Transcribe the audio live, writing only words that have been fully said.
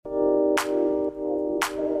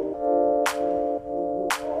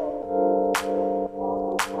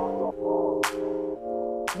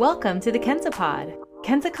Welcome to the Kenza Pod.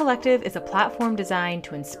 Kenza Collective is a platform designed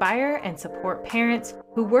to inspire and support parents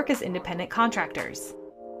who work as independent contractors.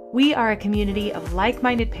 We are a community of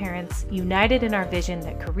like-minded parents united in our vision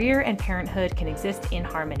that career and parenthood can exist in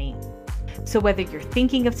harmony. So whether you're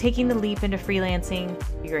thinking of taking the leap into freelancing,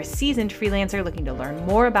 you're a seasoned freelancer looking to learn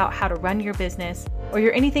more about how to run your business, or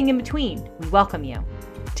you're anything in between, we welcome you.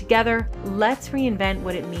 Together, let's reinvent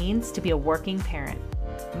what it means to be a working parent.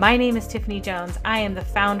 My name is Tiffany Jones. I am the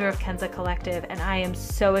founder of Kenza Collective, and I am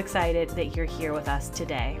so excited that you're here with us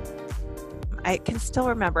today. I can still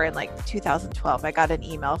remember in 2012, I got an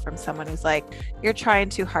email from someone who's like, "You're trying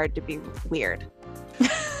too hard to be weird."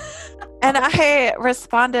 And I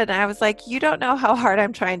responded and I was like, "You don't know how hard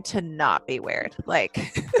I'm trying to not be weird."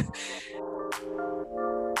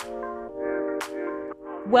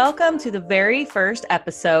 Welcome to the very first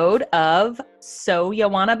episode of So Ya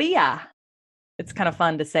Wanna Be Ya. It's kind of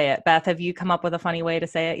fun to say it. Beth, have you come up with a funny way to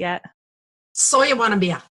say it yet? So ya wanna be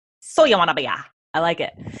ya. So Ya Wanna Be Ya. I like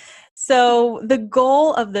it. So the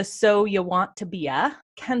goal of the So Ya Want to Be Ya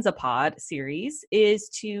Kenza Pod series is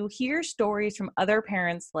to hear stories from other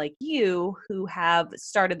parents like you who have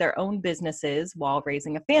started their own businesses while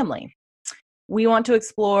raising a family. We want to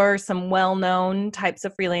explore some well-known types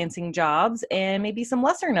of freelancing jobs and maybe some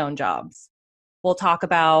lesser-known jobs. We'll talk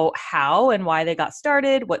about how and why they got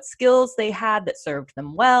started, what skills they had that served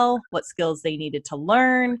them well, what skills they needed to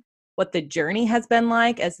learn, what the journey has been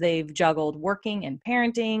like as they've juggled working and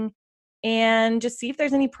parenting, and just see if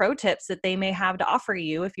there's any pro tips that they may have to offer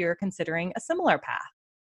you if you're considering a similar path.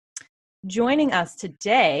 Joining us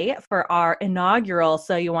today for our inaugural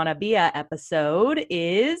So You Wanna Be Ya episode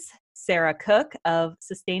is Sarah Cook of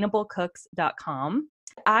sustainablecooks.com.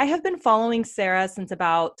 I have been following Sarah since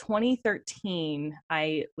about 2013.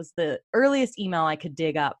 I was the earliest email I could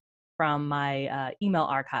dig up from my email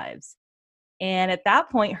archives. And at that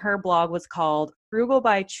point, her blog was called Frugal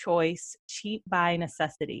by Choice, Cheap by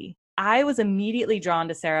Necessity. I was immediately drawn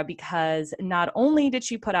to Sarah because not only did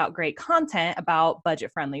she put out great content about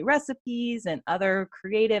budget-friendly recipes and other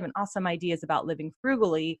creative and awesome ideas about living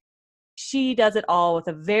frugally, she does it all with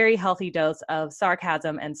a very healthy dose of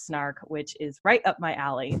sarcasm and snark, which is right up my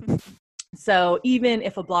alley. So even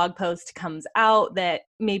if a blog post comes out that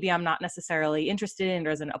maybe I'm not necessarily interested in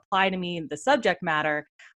or doesn't apply to me, the subject matter,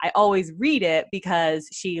 I always read it because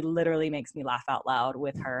she literally makes me laugh out loud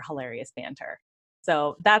with her hilarious banter.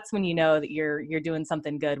 So that's when you know that you're doing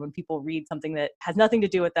something good, when people read something that has nothing to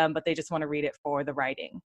do with them, but they just want to read it for the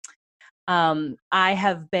writing. I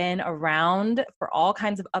have been around for all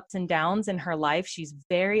kinds of ups and downs in her life. She's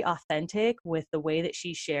very authentic with the way that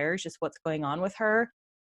she shares just what's going on with her.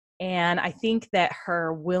 And I think that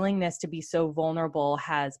her willingness to be so vulnerable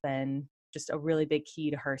has been just a really big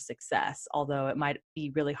key to her success, although it might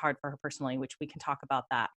be really hard for her personally, which we can talk about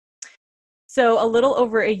that. So a little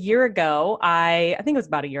over a year ago, I think it was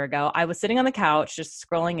about a year ago, I was sitting on the couch just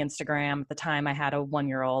scrolling Instagram. At the time, I had a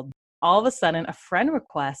 1-year-old. All of a sudden, a friend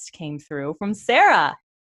request came through from Sarah.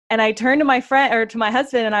 And I turned to my friend or to my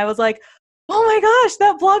husband and I was like, "Oh my gosh,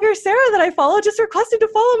 that blogger Sarah that I follow just requested to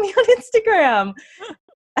follow me on Instagram."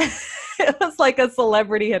 It was like a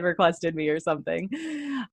celebrity had requested me or something.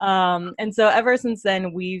 And so ever since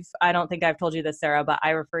then, I don't think I've told you this, Sarah, but I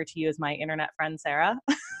refer to you as my internet friend, Sarah.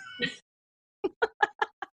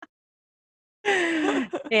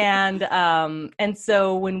 And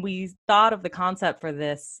so when we thought of the concept for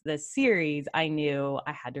this series, I knew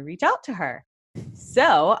I had to reach out to her.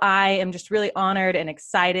 So I am just really honored and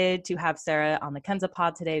excited to have Sarah on the Kenza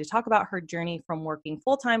Pod today to talk about her journey from working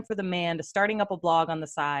full-time for the man to starting up a blog on the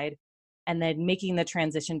side and then making the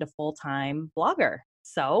transition to full-time blogger.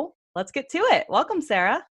 So let's get to it. Welcome,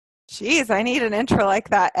 Sarah. Jeez, I need an intro like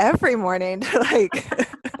that every morning to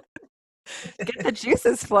get the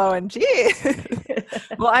juices flowing. Gee.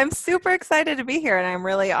 Well, I'm super excited to be here and I'm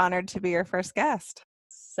really honored to be your first guest.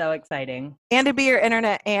 So exciting. And to be your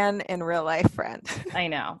internet and in real life friend. I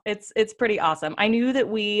know. It's pretty awesome. I knew that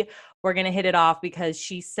we were going to hit it off because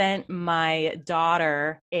she sent my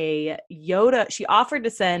daughter a Yoda. She offered to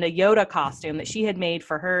send a Yoda costume that she had made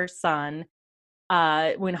for her son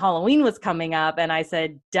when Halloween was coming up. And I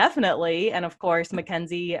said, definitely. And of course,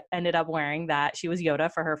 Mackenzie ended up wearing that. She was Yoda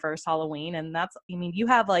for her first Halloween. And you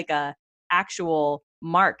have like a actual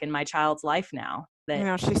mark in my child's life now.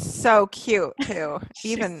 She's so cute too,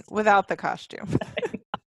 even without the costume.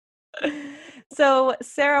 So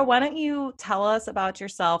Sarah, why don't you tell us about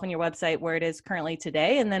yourself and your website, where it is currently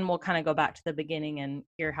today, and then we'll kind of go back to the beginning and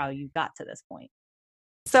hear how you got to this point.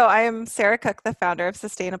 So I am Sarah Cook, the founder of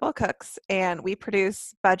Sustainable Cooks, and we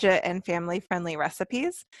produce budget and family-friendly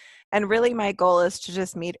recipes. And really my goal is to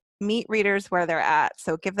just meet meet readers where they're at.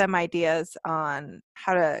 So give them ideas on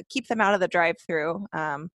how to keep them out of the drive-through.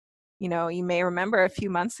 You may remember a few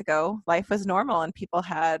months ago, life was normal and people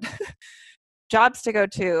had jobs to go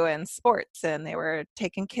to and sports, and they were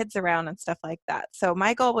taking kids around and stuff like that. So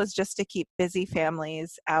my goal was just to keep busy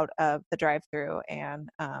families out of the drive-through and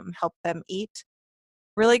help them eat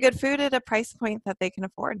really good food at a price point that they can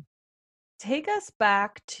afford. Take us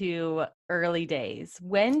back to early days.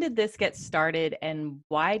 When did this get started and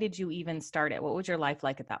why did you even start it? What was your life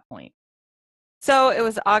like at that point? So it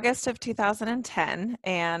was August of 2010,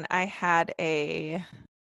 and I had a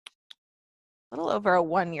little over a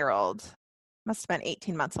 1-year-old, must have been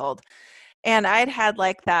 18 months old. And I'd had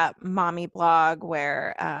like that mommy blog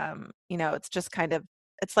where, it's just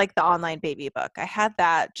it's like the online baby book. I had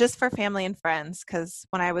that just for family and friends because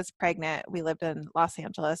when I was pregnant, we lived in Los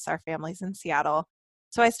Angeles, our family's in Seattle.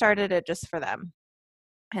 So I started it just for them.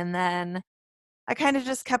 And then I kind of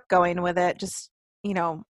just kept going with it, just,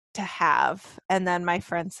 to have. And then my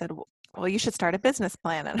friend said, well, you should start a business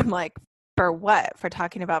plan. And I'm like, for what? For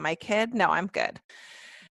talking about my kid? No, I'm good.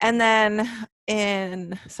 And then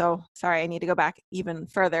sorry, I need to go back even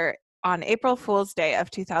further. On April Fool's Day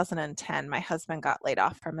of 2010, my husband got laid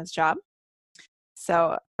off from his job.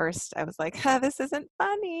 So first I was like, this isn't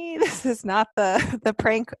funny. This is not the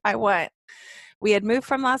prank I want. We had moved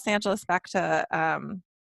from Los Angeles back to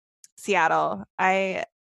Seattle. I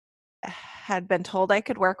had been told I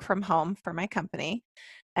could work from home for my company.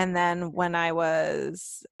 And then when I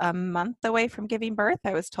was a month away from giving birth,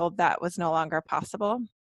 I was told that was no longer possible.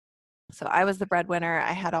 So I was the breadwinner.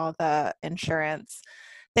 I had all the insurance.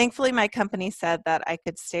 Thankfully, my company said that I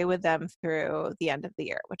could stay with them through the end of the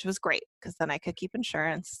year, which was great because then I could keep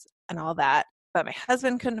insurance and all that. But my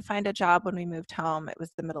husband couldn't find a job when we moved home. It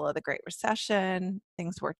was the middle of the Great Recession.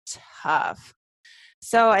 Things were tough.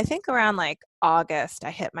 So I think around like August, I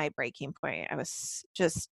hit my breaking point. I was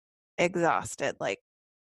just exhausted.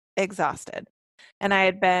 And I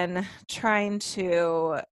had been trying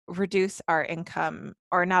to reduce our income,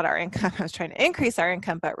 or not our income. I was trying to increase our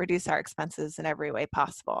income, but reduce our expenses in every way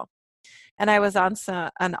possible. And I was on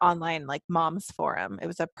an online like mom's forum. It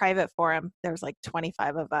was a private forum. There was like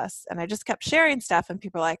 25 of us. And I just kept sharing stuff and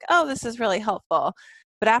people were like, oh, this is really helpful.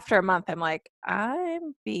 But after a month, I'm like,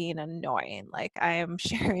 I'm being annoying. Like I am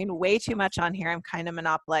sharing way too much on here. I'm kind of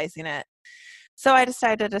monopolizing it. So I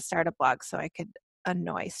decided to start a blog so I could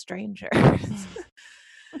annoy strangers.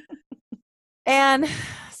 And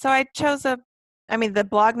so I chose the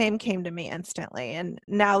blog name came to me instantly. And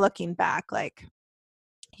now looking back, like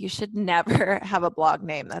you should never have a blog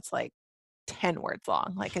name that's like 10 words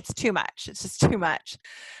long. Like it's too much. It's just too much.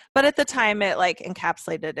 But at the time it like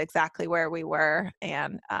encapsulated exactly where we were.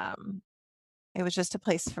 And it was just a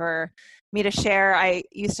place for me to share. I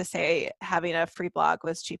used to say having a free blog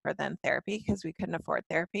was cheaper than therapy because we couldn't afford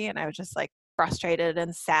therapy. And I was just like frustrated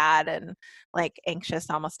and sad and like anxious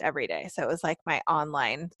almost every day. So it was like my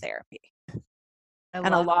online therapy.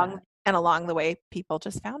 And along the way, people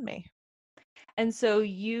just found me. And so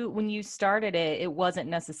when you started it, it wasn't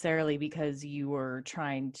necessarily because you were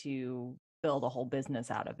trying to build a whole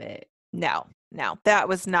business out of it. No, that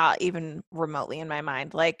was not even remotely in my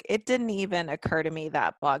mind. Like it didn't even occur to me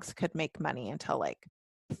that blogs could make money until like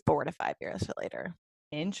 4 to 5 years later.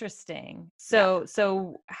 Interesting.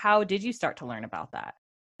 So how did you start to learn about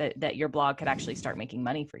that your blog could actually start making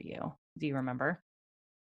money for you? Do you remember?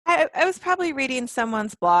 I was probably reading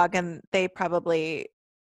someone's blog and they probably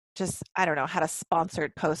just, I don't know, had a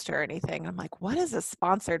sponsored post or anything. I'm like, what is a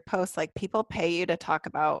sponsored post? Like people pay you to talk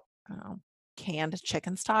about, I don't know, canned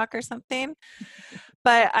chicken stock or something.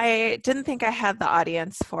 But I didn't think I had the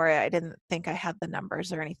audience for it. I didn't think I had the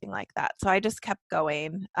numbers or anything like that. So I just kept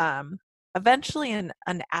going. Eventually an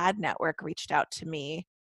ad network reached out to me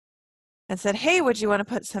and said, hey, would you want to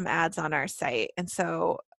put some ads on our site? And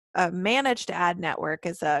so a managed ad network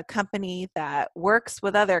is a company that works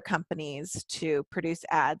with other companies to produce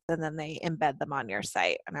ads and then they embed them on your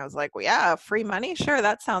site. And I was like, well, yeah, free money. Sure.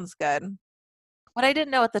 That sounds good. What I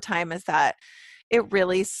didn't know at the time is that it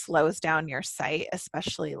really slows down your site,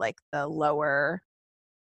 especially like the lower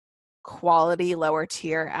quality, lower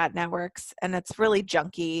tier ad networks. And it's really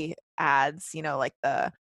junky ads, like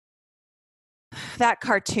that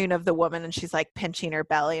cartoon of the woman and she's like pinching her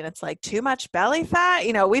belly and it's like too much belly fat.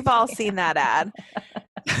 We've all seen that ad.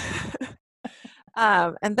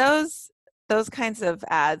 And those kinds of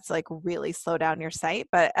ads like really slow down your site.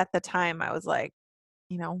 But at the time I was like,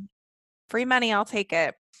 free money, I'll take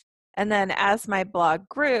it. And then as my blog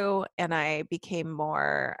grew and I became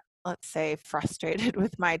more, let's say, frustrated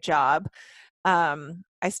with my job,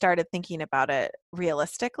 I started thinking about it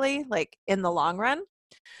realistically, like in the long run.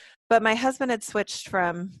 But my husband had switched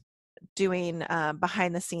from doing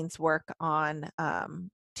behind the scenes work on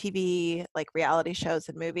TV, like reality shows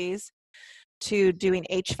and movies, to doing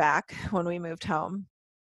HVAC when we moved home.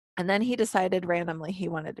 And then he decided randomly he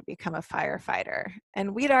wanted to become a firefighter.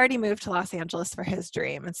 And we'd already moved to Los Angeles for his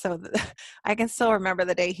dream. And so I can still remember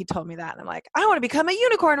the day he told me that. And I'm like, I want to become a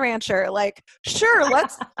unicorn rancher. Like, sure,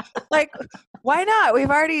 let's, like, why not?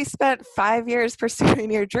 We've already spent 5 years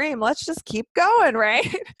pursuing your dream. Let's just keep going,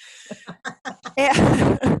 right?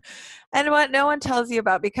 And what no one tells you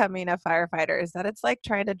about becoming a firefighter is that it's like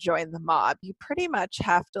trying to join the mob. You pretty much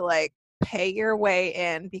have to like pay your way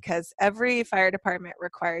in, because every fire department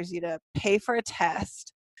requires you to pay for a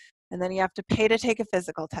test, and then you have to pay to take a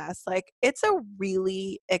physical test. Like, it's a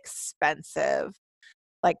really expensive,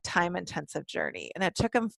 like time intensive journey. And it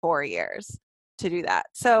took him 4 years to do that.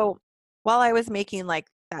 So while I was making like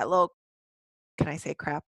that little, can I say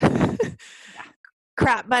crap?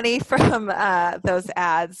 Crap money from those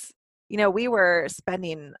ads, you know, we were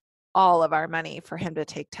spending all of our money for him to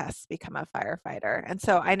take tests, become a firefighter. And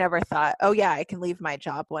so I never thought, oh yeah, I can leave my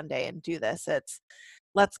job one day and do this. It's,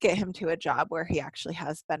 let's get him to a job where he actually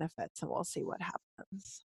has benefits and we'll see what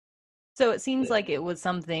happens. So it seems like it was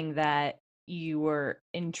something that you were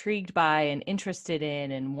intrigued by and interested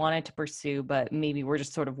in and wanted to pursue, but maybe we're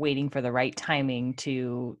just sort of waiting for the right timing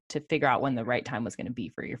to figure out when the right time was going to be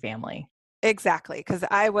for your family. Exactly. Because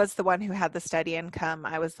I was the one who had the steady income.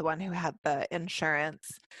 I was the one who had the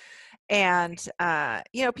insurance. And,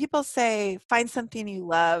 you know, people say, find something you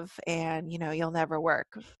love and, you know, you'll never work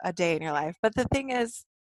a day in your life. But the thing is,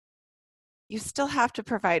 you still have to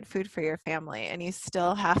provide food for your family, and you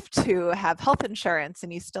still have to have health insurance,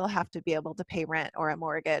 and you still have to be able to pay rent or a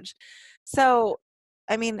mortgage. So,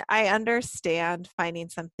 I mean, I understand finding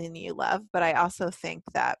something you love, but I also think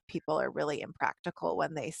that people are really impractical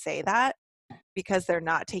when they say that, because they're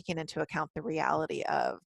not taking into account the reality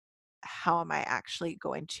of, how am I actually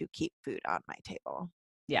going to keep food on my table?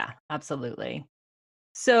 Yeah, absolutely.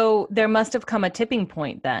 So there must have come a tipping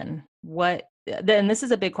point then. Then this is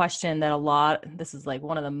a big question that this is like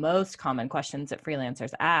one of the most common questions that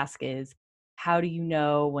freelancers ask is, how do you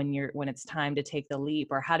know when it's time to take the leap,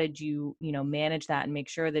 or how did you manage that and make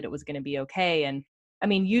sure that it was going to be okay? And I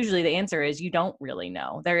mean, usually the answer is you don't really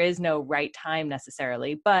know. There is no right time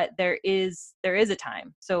necessarily, but there is a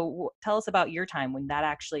time. So tell us about your time when that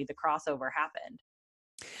actually the crossover happened.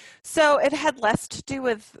 So it had less to do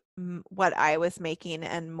with what I was making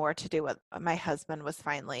and more to do with my husband was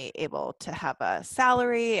finally able to have a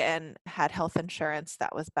salary and had health insurance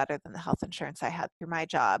that was better than the health insurance I had through my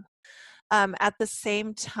job. At the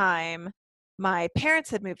same time, my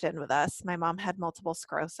parents had moved in with us. My mom had multiple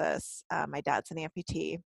sclerosis. My dad's an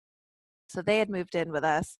amputee. So they had moved in with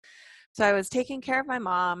us. So I was taking care of my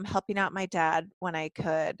mom, helping out my dad when I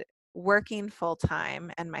could, working full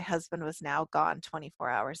time, and my husband was now gone 24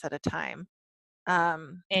 hours at a time.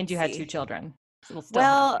 And you had 2 children.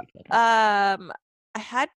 Well, I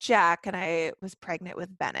had Jack and I was pregnant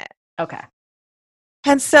with Bennett. Okay.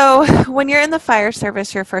 And so when you're in the fire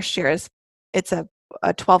service, your first year it's a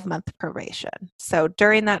 12-month probation. So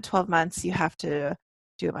during that 12 months, you have to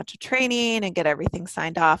do a bunch of training and get everything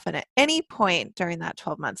signed off. And at any point during that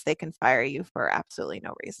 12 months, they can fire you for absolutely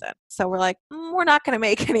no reason. So we're like, we're not going to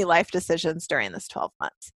make any life decisions during this 12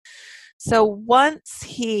 months. So once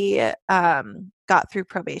he got through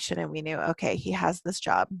probation and we knew, okay, he has this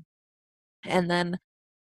job. And then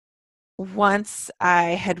once I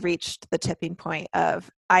had reached the tipping point of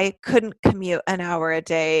I couldn't commute an hour a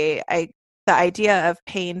day, the idea of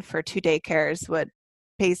paying for 2 daycares would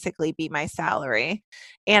basically be my salary,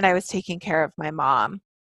 and I was taking care of my mom.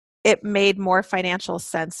 It made more financial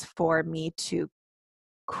sense for me to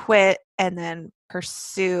quit and then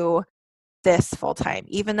pursue this full time,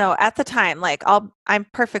 even though at the time, like I'm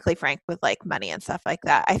perfectly frank with like money and stuff like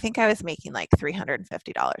that. I think I was making like $350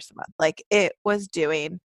 a month. Like it was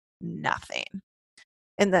doing nothing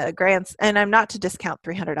in the grand, and I'm not to discount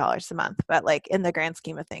 $300 a month, but like in the grand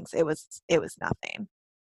scheme of things, it was nothing.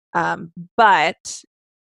 But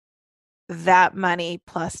that money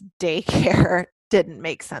plus daycare didn't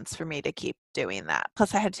make sense for me to keep doing that.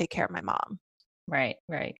 Plus I had to take care of my mom. Right.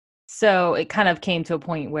 So it kind of came to a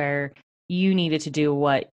point where you needed to do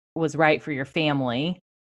what was right for your family,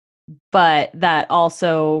 but that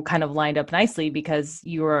also kind of lined up nicely because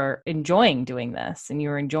you were enjoying doing this and you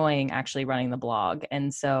were enjoying actually running the blog.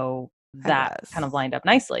 And so that kind of lined up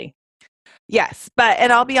nicely. Yes.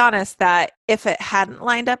 And I'll be honest that if it hadn't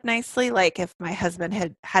lined up nicely, like if my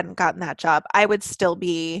husband hadn't gotten that job, I would still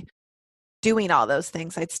be doing all those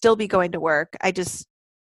things. I'd still be going to work. I just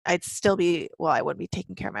I'd still be, well, I wouldn't be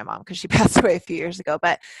taking care of my mom because she passed away a few years ago,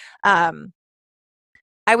 but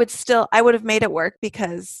I would have made it work,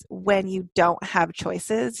 because when you don't have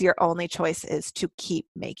choices, your only choice is to keep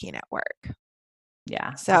making it work.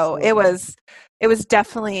 Yeah. So absolutely. it was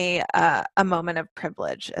definitely a moment of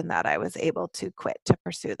privilege in that I was able to quit to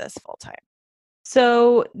pursue this full time.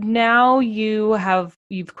 So now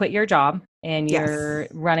you've quit your job and you're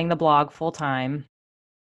Yes. running the blog full time,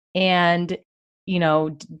 and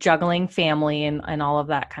juggling family and all of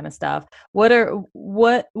that kind of stuff.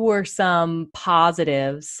 What were some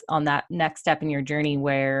positives on that next step in your journey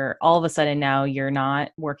where all of a sudden now you're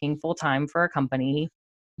not working full time for a company,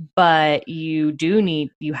 but you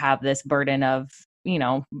have this burden of,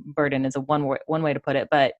 burden is one way to put it,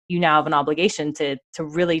 but you now have an obligation to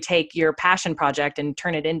really take your passion project and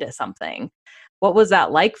turn it into something. What was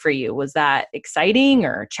that like for you? Was that exciting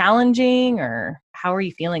or challenging, or how are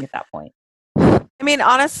you feeling at that point? I mean,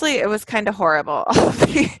 honestly, it was kind of horrible.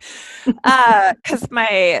 Because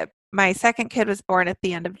my second kid was born at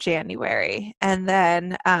the end of January, and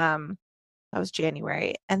then that was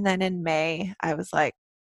January, and then in May I was like,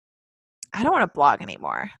 I don't want to blog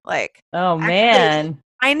anymore. Like, Oh actually, man.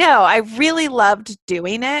 I know I really loved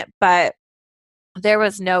doing it, but there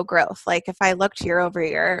was no growth. Like, if I looked year over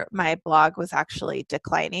year, my blog was actually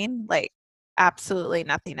declining. Like, absolutely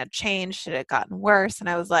nothing had changed. It had gotten worse, and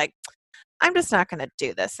I was like, I'm just not going to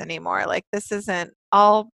do this anymore. Like, this isn't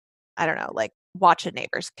all, I don't know, like watch a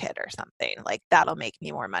neighbor's kid or something. Like, that'll make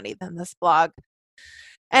me more money than this blog.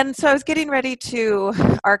 And so I was getting ready to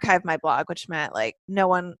archive my blog, which meant like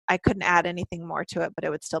I couldn't add anything more to it, but it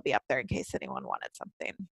would still be up there in case anyone wanted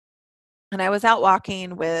something. And I was out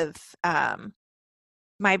walking with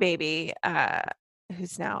my baby,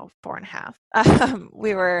 who's now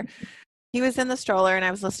 4.5. He was in the stroller, and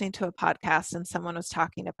I was listening to a podcast, and someone was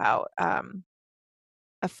talking about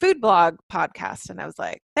a food blog podcast, and I was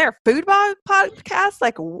like, "They're a food blog podcast?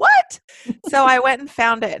 Like, what?" So I went and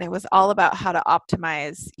found it, and it was all about how to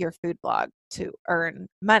optimize your food blog to earn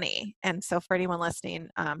money. And so for anyone listening,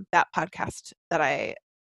 that podcast that I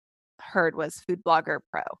heard was Food Blogger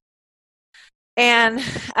Pro. And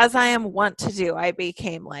as I am wont to do, I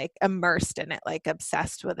became like immersed in it, like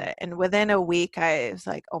obsessed with it. And within a week, I was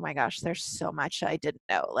like, oh my gosh, there's so much I didn't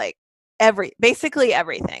know. Like, basically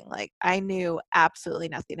everything. Like, I knew absolutely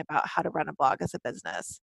nothing about how to run a blog as a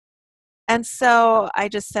business. And so I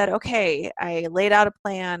just said, okay, I laid out a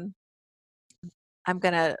plan.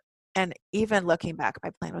 And even looking back,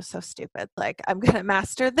 my plan was so stupid. Like, I'm going to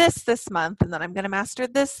master this month, and then I'm going to master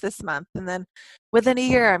this month. And then within a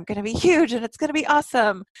year, I'm going to be huge and it's going to be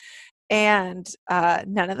awesome. And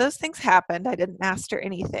none of those things happened. I didn't master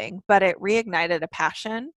anything, but it reignited a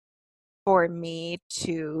passion for me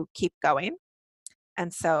to keep going.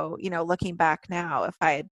 And so, looking back now, if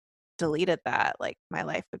I had deleted that, like, my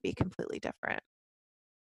life would be completely different.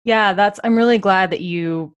 Yeah, I'm really glad that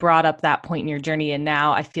you brought up that point in your journey. And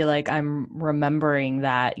now I feel like I'm remembering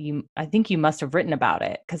that I think you must have written about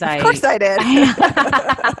it, because Of course I did.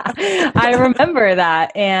 I remember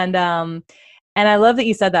that. And I love that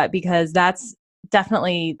you said that, because that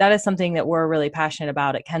is something that we're really passionate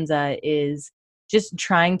about at Kenza, is just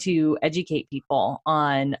trying to educate people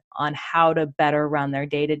on how to better run their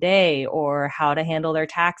day to day, or how to handle their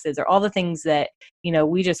taxes, or all the things that,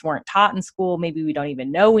 we just weren't taught in school. Maybe we don't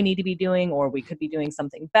even know we need to be doing, or we could be doing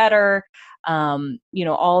something better.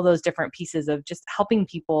 All those different pieces of just helping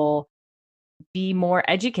people be more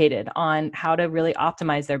educated on how to really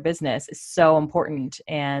optimize their business is so important.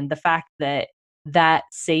 And the fact that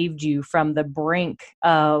saved you from the brink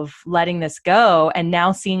of letting this go and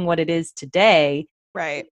now seeing what it is today,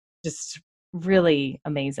 Right. just really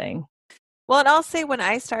amazing. Well, and I'll say, when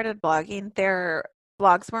I started blogging, their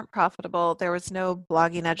blogs weren't profitable. There was no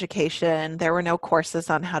blogging education. There were no courses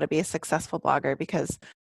on how to be a successful blogger, because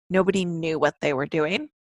nobody knew what they were doing.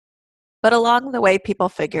 But along the way, people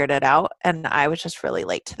figured it out, and I was just really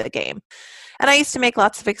late to the game. And I used to make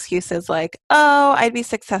lots of excuses like, oh, I'd be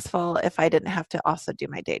successful if I didn't have to also do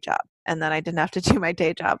my day job. And then I didn't have to do my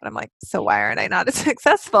day job. And I'm like, so why aren't I not as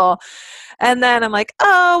successful? And then I'm like,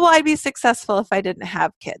 oh, well, I'd be successful if I didn't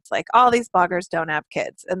have kids. Like, all these bloggers don't have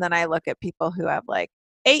kids. And then I look at people who have like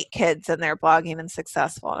 8 kids and they're blogging and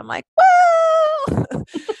successful. And I'm like, well,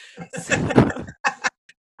 so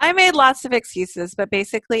I made lots of excuses, but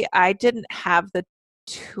basically I didn't have the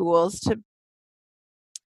tools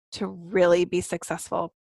to really be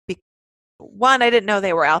successful. One, I didn't know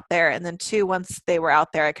they were out there. And then 2, once they were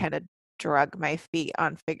out there, I kind of drug my feet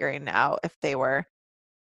on figuring out if they were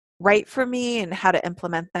right for me and how to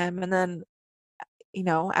implement them. And then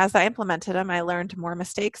as I implemented them, I learned more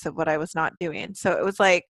mistakes of what I was not doing. So it was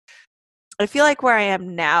like, I feel like where I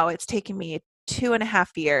am now, it's taken me 2.5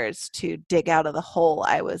 years to dig out of the hole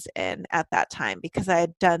I was in at that time because I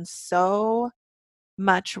had done so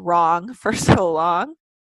much wrong for so long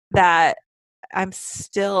that I'm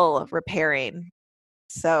still repairing.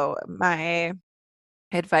 So my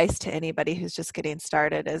advice to anybody who's just getting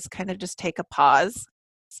started is kind of just take a pause,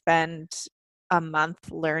 spend a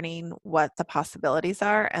month learning what the possibilities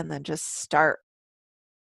are, and then just start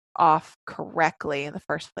off correctly in the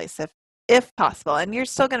first place if possible. And you're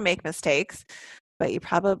still going to make mistakes, but you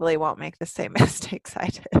probably won't make the same mistakes I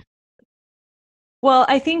did. Well,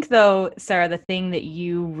 I think though, Sarah, the thing that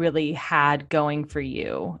you really had going for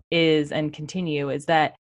you is and continue is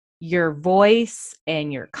that your voice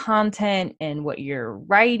and your content and what you're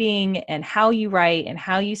writing and how you write and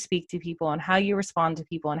how you speak to people and how you respond to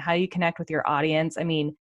people and how you connect with your audience. I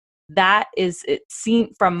mean, that is, it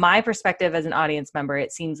seems from my perspective as an audience member,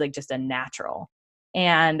 it seems like just a natural.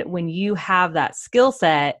 And when you have that skill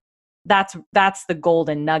set, that's the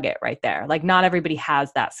golden nugget right there. Like not everybody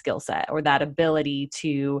has that skill set or that ability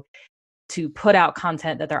to put out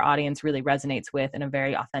content that their audience really resonates with in a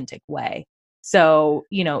very authentic way. So,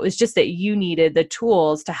 it's just that you needed the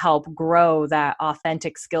tools to help grow that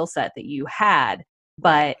authentic skill set that you had.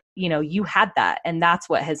 But, you had that. And that's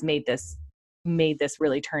what has made this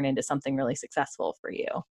really turn into something really successful for you.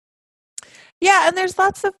 Yeah. And there's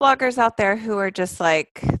lots of bloggers out there who are just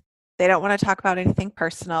like, they don't want to talk about anything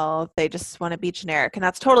personal. They just want to be generic, and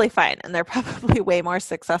that's totally fine. And they're probably way more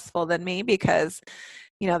successful than me because,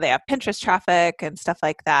 they have Pinterest traffic and stuff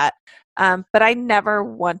like that. But I never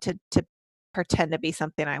wanted to pretend to be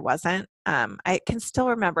something I wasn't. I can still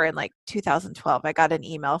remember in like 2012, I got an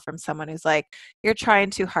email from someone who's like, "You're trying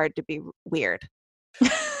too hard to be weird."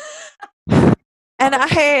 And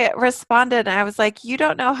I responded and I was like, "You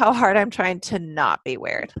don't know how hard I'm trying to not be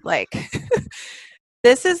weird. Like,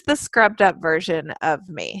 this is the scrubbed up version of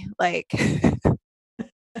me." Like,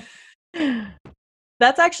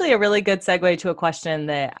 that's actually a really good segue to a question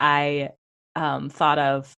that I thought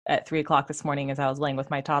of at 3:00 this morning as I was laying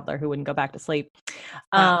with my toddler who wouldn't go back to sleep.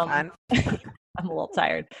 fun. I'm a little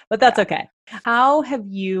tired, but that's okay. How have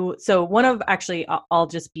you, so I'll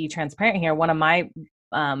just be transparent here. One of my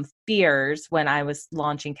fears when I was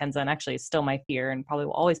launching Kenza, and actually it's still my fear and probably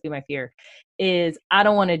will always be my fear, is I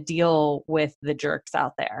don't want to deal with the jerks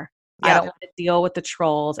out there. I don't want to deal with the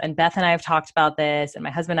trolls. And Beth and I have talked about this, and my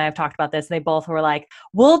husband and I have talked about this, and they both were like,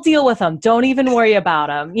 "We'll deal with them. Don't even worry about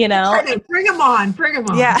them." Bring them on.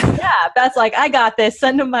 Yeah. Beth's like, "I got this.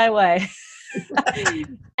 Send them my way."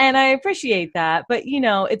 And I appreciate that. But,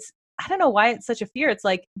 I don't know why it's such a fear. It's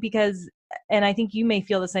like, because, and I think you may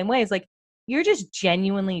feel the same way. It's like, you're just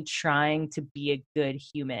genuinely trying to be a good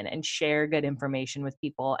human and share good information with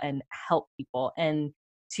people and help people, and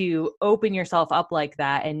to open yourself up like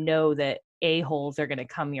that and know that a-holes are going to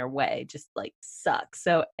come your way just like sucks.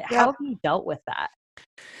 So how have you dealt with that?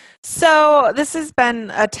 So this has been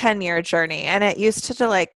a 10-year journey, and it used to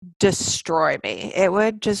like destroy me. It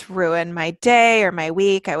would just ruin my day or my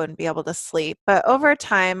week. I wouldn't be able to sleep. But over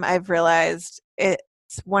time, I've realized it's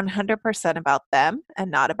 100% about them and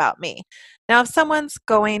not about me. Now, if someone's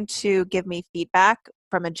going to give me feedback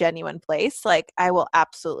from a genuine place, like I will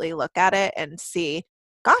absolutely look at it and see,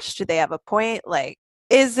 gosh, do they have a point? Like,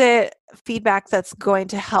 is it feedback that's going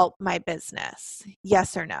to help my business?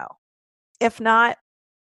 Yes or no? If not,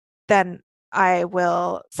 then I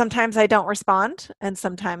will. Sometimes I don't respond, and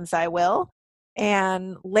sometimes I will.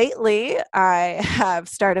 And lately, I have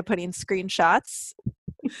started putting screenshots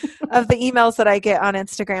of the emails that I get on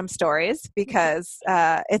Instagram stories because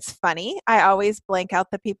it's funny. I always blank out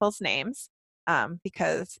the people's names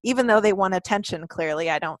because even though they want attention, clearly,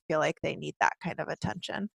 I don't feel like they need that kind of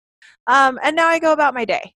attention. And now I go about my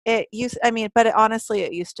day. Honestly,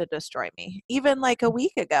 it used to destroy me. Even like a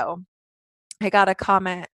week ago, I got a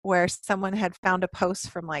comment where someone had found a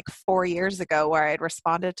post from like 4 years ago where I had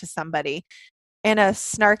responded to somebody in a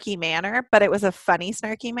snarky manner, but it was a funny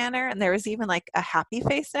snarky manner. And there was even like a happy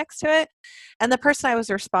face next to it. And the person I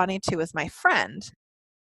was responding to was my friend.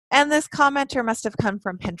 And this commenter must have come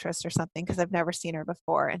from Pinterest or something because I've never seen her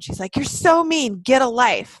before. And she's like, "You're so mean. Get a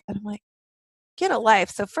life." And I'm like, get a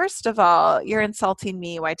life? So first of all, you're insulting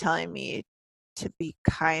me by telling me to be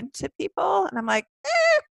kind to people. And I'm like,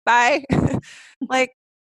 bye. Like,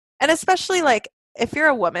 and especially like if you're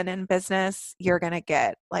a woman in business, you're going to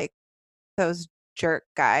get like those jerk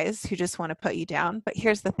guys who just want to put you down. But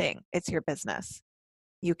here's the thing, it's your business.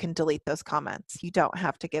 You can delete those comments. You don't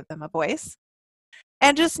have to give them a voice.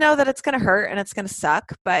 And just know that it's going to hurt and it's going to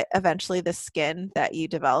suck, but eventually the skin that you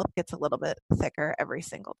develop gets a little bit thicker every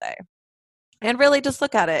single day. And really just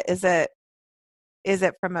look at it. Is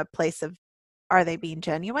it from a place of, are they being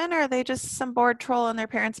genuine, or are they just some bored troll in their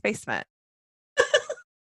parents' basement?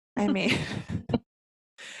 I mean,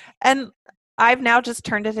 and I've now just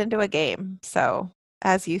turned it into a game. So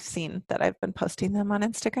as you've seen that I've been posting them on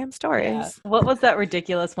Instagram stories. Yeah. What was that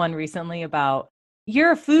ridiculous one recently about,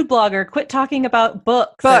 you're a food blogger, quit talking about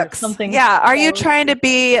books or something? Yeah. Are you trying to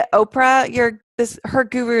be Oprah? Her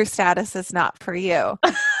guru status is not for you.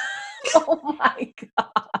 Oh my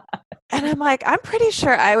God. And I'm like, I'm pretty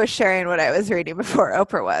sure I was sharing what I was reading before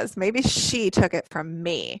Oprah was. Maybe she took it from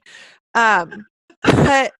me.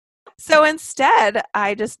 But so instead,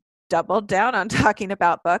 I just doubled down on talking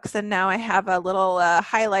about books. And now I have a little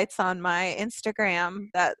highlights on my Instagram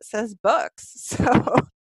that says books. So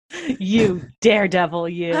you daredevil,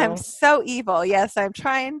 you. I'm so evil. Yes, I'm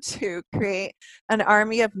trying to create an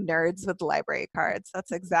army of nerds with library cards.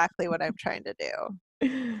 That's exactly what I'm trying to do.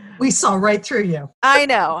 We saw right through you. I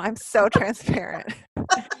know. I'm so transparent.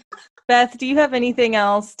 Beth, do you have anything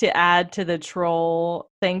else to add to the troll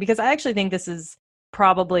thing? Because I actually think this is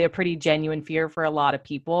probably a pretty genuine fear for a lot of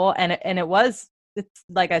people. And it's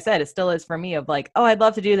like I said, it still is for me, of like, oh, I'd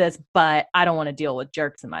love to do this, but I don't want to deal with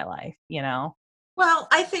jerks in my life, you know? Well,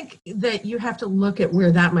 I think that you have to look at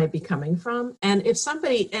where that might be coming from. And if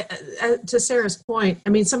somebody, to Sarah's point, I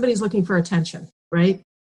mean, somebody's looking for attention, right?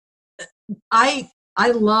 I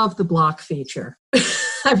love the block feature.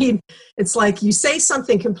 I mean, it's like you say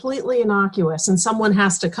something completely innocuous and someone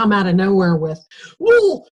has to come out of nowhere with,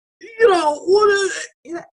 well, what is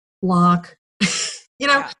it? Block.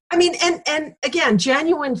 Yeah. I mean, and again,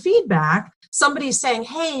 genuine feedback. Somebody's saying,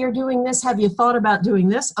 hey, you're doing this. Have you thought about doing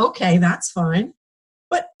this? Okay, that's fine.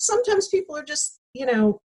 But sometimes people are just,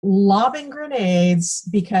 lobbing grenades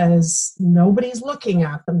because nobody's looking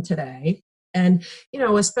at them today. And,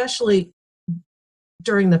 especially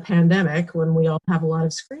during the pandemic, when we all have a lot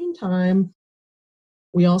of screen time,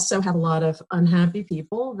 we also have a lot of unhappy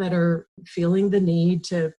people that are feeling the need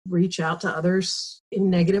to reach out to others in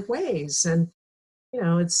negative ways. And,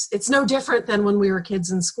 it's no different than when we were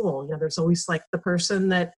kids in school. There's always like the person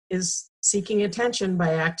that is seeking attention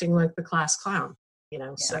by acting like the class clown,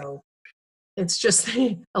 Yeah. So it's just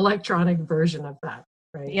the electronic version of that,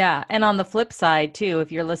 right? Yeah. And on the flip side too,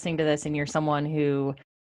 if you're listening to this and you're someone who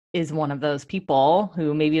is one of those people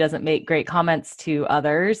who maybe doesn't make great comments to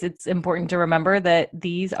others, it's important to remember that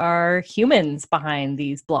these are humans behind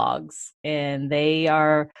these blogs, and they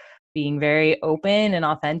are being very open and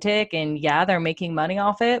authentic. And yeah, they're making money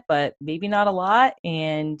off it, but maybe not a lot.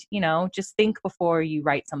 And, just think before you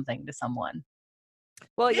write something to someone.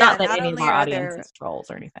 Well, yeah, not that any of our audience is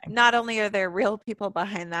trolls or anything. Not only are there real people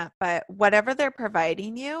behind that, but whatever they're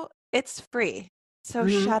providing you, it's free. So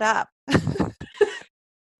shut up.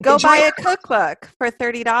 Go buy a cookbook for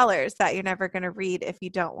 $30 that you're never going to read if you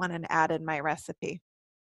don't want an ad in my recipe.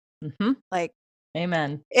 Mm-hmm. Like,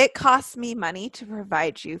 amen. It costs me money to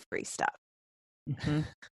provide you free stuff. Mm-hmm.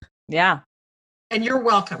 Yeah. And you're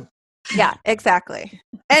welcome. Yeah, exactly.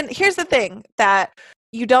 And here's the thing that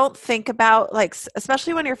you don't think about, like,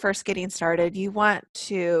 especially when you're first getting started, you want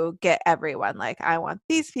to get everyone. Like, I want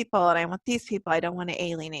these people and I want these people. I don't want to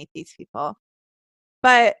alienate these people.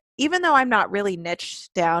 But even though I'm not really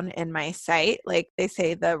niched down in my site, like they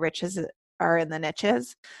say the riches are in the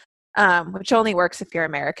niches, which only works if you're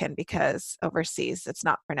American, because overseas it's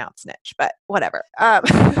not pronounced niche, but whatever.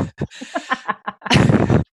 But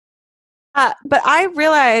I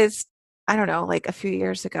realized, I don't know, like a few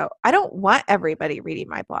years ago, I don't want everybody reading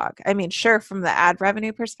my blog. I mean, sure, from the ad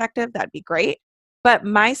revenue perspective, that'd be great. But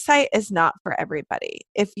my site is not for everybody.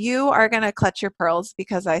 If you are going to clutch your pearls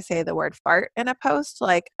because I say the word fart in a post,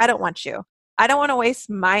 like, I don't want you. I don't want to waste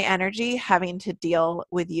my energy having to deal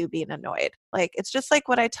with you being annoyed. Like, it's just like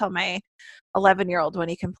what I tell my 11-year-old when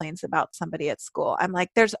he complains about somebody at school. I'm like,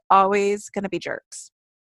 there's always going to be jerks.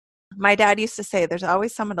 My dad used to say, there's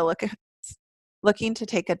always someone looking to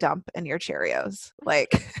take a dump in your Cheerios.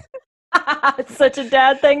 Like, it's such a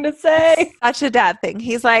dad thing to say. Such a dad thing.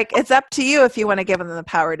 He's like, it's up to you if you want to give them the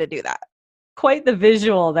power to do that. Quite the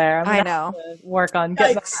visual there. I know. Work on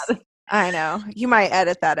getting that. I know. You might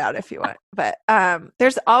edit that out if you want. But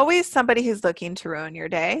there's always somebody who's looking to ruin your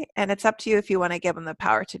day. And it's up to you if you want to give them the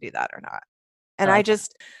power to do that or not. And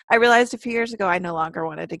I realized a few years ago, I no longer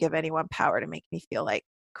wanted to give anyone power to make me feel like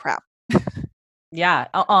crap. Yeah.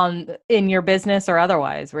 In your business or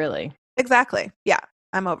otherwise, really. Exactly. Yeah.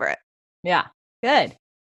 I'm over it. Yeah. Good.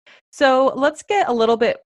 So let's get a little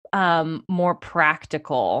bit more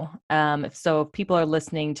practical. If people are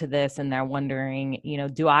listening to this and they're wondering,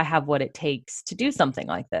 do I have what it takes to do something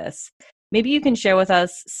like this? Maybe you can share with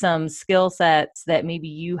us some skill sets that maybe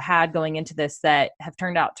you had going into this that have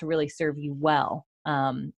turned out to really serve you well,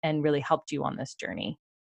 and really helped you on this journey.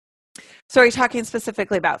 So are you talking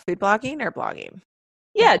specifically about food blogging or blogging?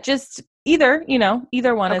 Yeah, just either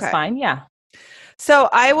one is Okay. fine. Yeah. So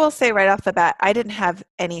I will say right off the bat, I didn't have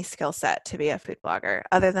any skill set to be a food blogger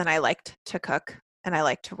other than I liked to cook and I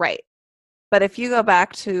like to write. But if you go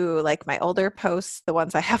back to like my older posts, the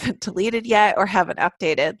ones I haven't deleted yet or haven't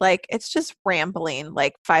updated, like it's just rambling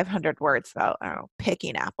like 500 words about, I don't know,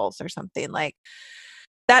 picking apples or something like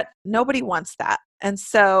that. Nobody wants that. And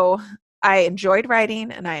so I enjoyed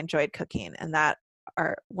writing and I enjoyed cooking, and that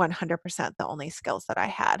are 100% the only skills that I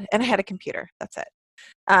had. And I had a computer. That's it.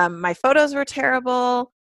 My photos were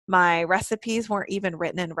terrible. My recipes weren't even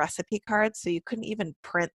written in recipe cards, so you couldn't even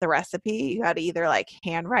print the recipe. You had to either like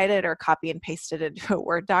handwrite it or copy and paste it into a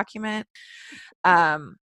Word document.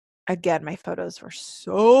 Again, my photos were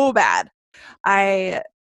so bad. I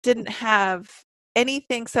didn't have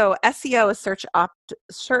anything. So SEO is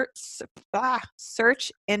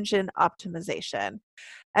search engine optimization.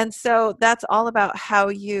 And so that's all about how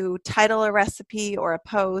you title a recipe or a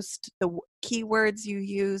post, the keywords you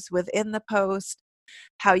use within the post,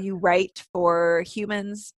 how you write for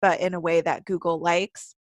humans, but in a way that Google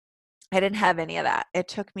likes. I didn't have any of that. It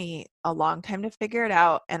took me a long time to figure it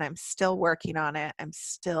out, and I'm still working on it. I'm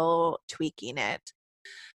still tweaking it.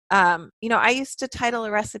 I used to title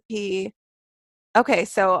a recipe. Okay,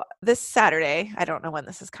 so this Saturday, I don't know when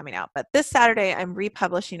this is coming out, but this Saturday, I'm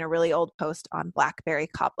republishing a really old post on blackberry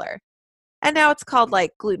cobbler. And now it's called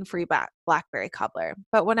like gluten-free blackberry cobbler.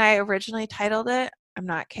 But when I originally titled it, I'm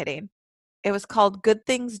not kidding, it was called Good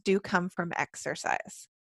Things Do Come From Exercise.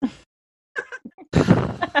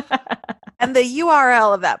 And the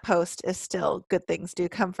URL of that post is still Good Things Do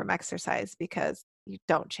Come From Exercise, because you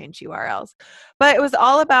don't change URLs. But it was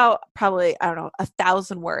all about probably,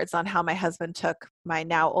 1,000 words on how my husband took my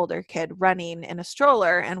now older kid running in a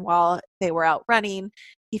stroller. And while they were out running,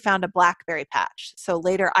 he found a blackberry patch. So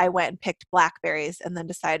later I went and picked blackberries and then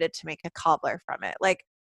decided to make a cobbler from it. Like,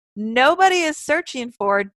 nobody is searching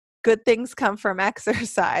for good things come from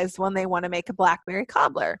exercise when they want to make a blackberry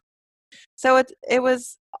cobbler. So it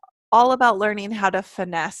was all about learning how to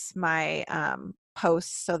finesse my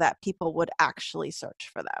posts so that people would actually search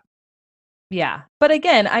for them. Yeah. But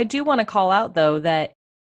again, I do want to call out though that,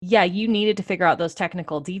 yeah, you needed to figure out those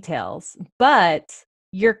technical details, but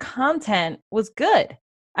your content was good.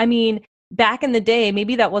 I mean, back in the day,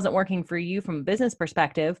 maybe that wasn't working for you from a business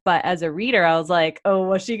perspective, but as a reader, I was like, oh,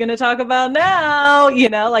 what's she going to talk about now?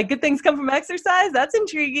 Like good things come from exercise. That's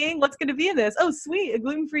intriguing. What's going to be in this? Oh, sweet. A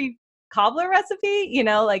gluten-free cobbler recipe,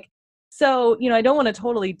 So, I don't want to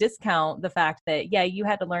totally discount the fact that, yeah, you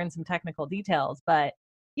had to learn some technical details, but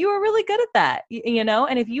you were really good at that,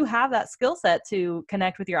 and if you have that skill set to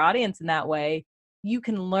connect with your audience in that way, you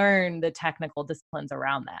can learn the technical disciplines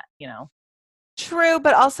around that. True,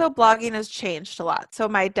 but also blogging has changed a lot. So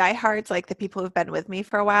my diehards, like the people who've been with me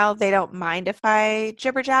for a while, they don't mind if I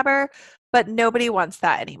jibber jabber, but nobody wants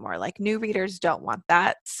that anymore. Like new readers don't want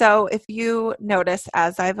that. So if you notice,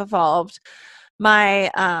 as I've evolved,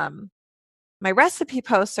 my my recipe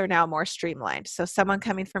posts are now more streamlined. So someone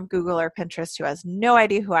coming from Google or Pinterest who has no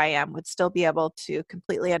idea who I am would still be able to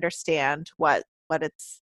completely understand what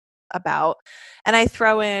it's about. And I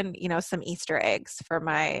throw in, some Easter eggs for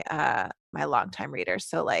my my longtime readers.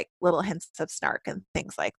 So like little hints of snark and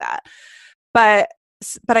things like that. But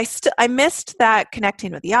I missed that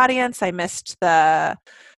connecting with the audience. I missed the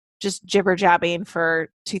just jibber jabbing for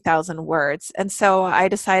 2,000 words. And so I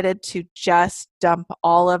decided to just dump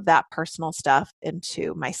all of that personal stuff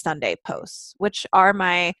into my Sunday posts, which are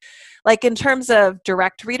like in terms of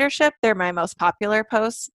direct readership, they're my most popular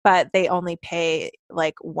posts, but they only pay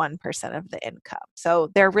like 1% of the income.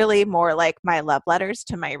 So they're really more like my love letters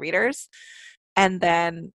to my readers. And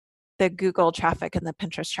then the Google traffic and the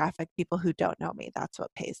Pinterest traffic, people who don't know me, that's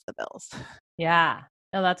what pays the bills. Yeah.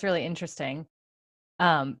 No, that's really interesting.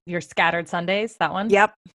 Your Scattered Sundays, that one?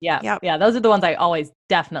 Yep. Yeah. Yeah. Those are the ones I always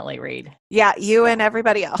definitely read. Yeah. You and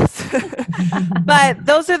everybody else. But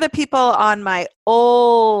those are the people on my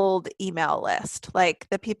old email list. Like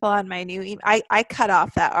the people on my new email, I cut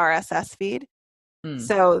off that RSS feed.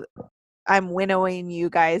 So I'm winnowing you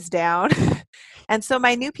guys down. And so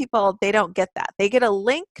my new people, they don't get that. They get a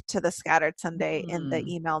link to the Scattered Sunday in the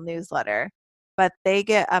email newsletter, but they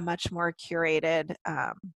get a much more curated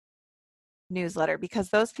newsletter, because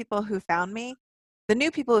those people who found me, the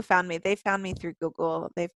new people who found me, they found me through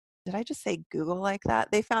Google. did I just say Google like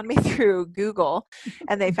that? They found me through Google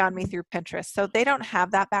and they found me through Pinterest. So they don't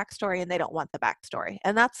have that backstory and they don't want the backstory.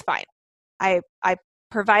 And that's fine. I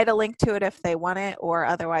provide a link to it if they want it, or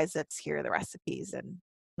otherwise it's here are the recipes and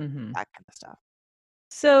that kind of stuff.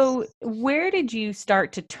 So where did you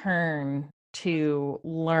start to turn to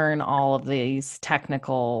learn all of these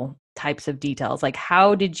technical types of details? Like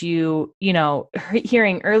how did you,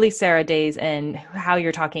 hearing early Sarah days and how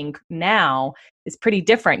you're talking now is pretty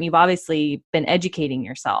different. You've obviously been educating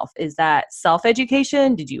yourself. Is that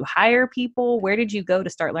self-education? Did you hire people? Where did you go to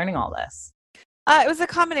start learning all this? It was a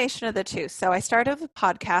combination of the two. So I started with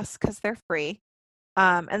podcasts because they're free.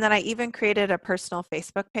 And then I even created a personal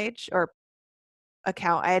Facebook page or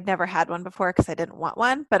account. I had never had one before because I didn't want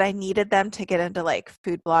one, but I needed them to get into like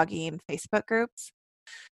food blogging Facebook groups.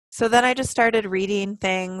 So then I just started reading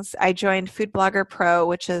things. I joined Food Blogger Pro,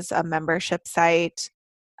 which is a membership site.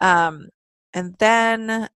 And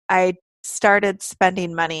then I started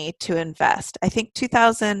spending money to invest. I think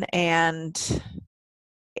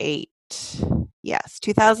 2008. Yes,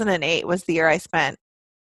 2008 was the year I spent,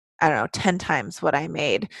 10 times what I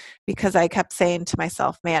made, because I kept saying to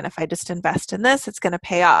myself, man, if I just invest in this, it's going to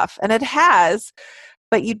pay off. And it has,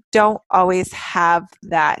 but you don't always have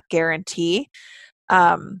that guarantee.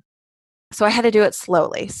 So I had to do it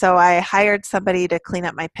slowly. So I hired somebody to clean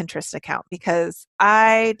up my Pinterest account because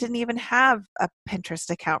I didn't even have a Pinterest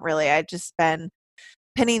account really. I'd just been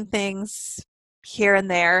pinning things here and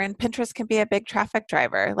there, and Pinterest can be a big traffic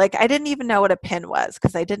driver. Like I didn't even know what a pin was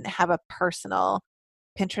because I didn't have a personal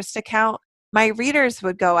Pinterest account. My readers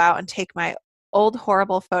would go out and take my old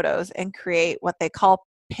horrible photos and create what they call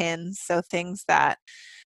pins. So things that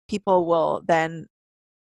people will then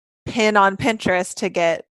pin on Pinterest to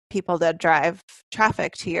get people to drive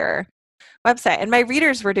traffic to your website. And my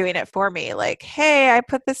readers were doing it for me. Like, hey, I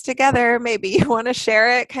put this together. Maybe you want to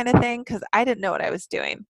share it kind of thing. Because I didn't know what I was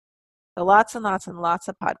doing. So lots and lots and lots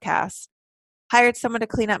of podcasts. Hired someone to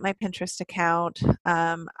clean up my Pinterest account.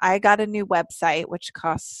 I got a new website, which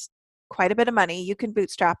costs quite a bit of money. You can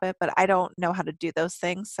bootstrap it, but I don't know how to do those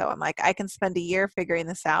things. So I'm like, I can spend a year figuring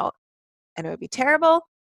this out and it would be terrible,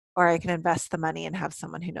 or I can invest the money and have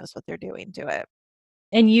someone who knows what they're doing do it.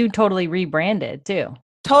 And you totally rebranded too.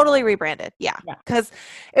 Totally rebranded. Yeah. Because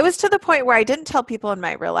it was to the point where I didn't tell people in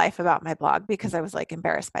my real life about my blog because I was like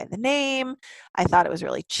embarrassed by the name. I thought it was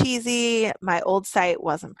really cheesy. My old site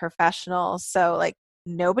wasn't professional. So like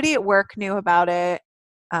nobody at work knew about it.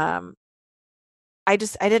 I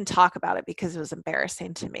didn't talk about it because it was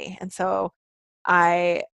embarrassing to me. And so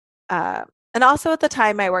and also at the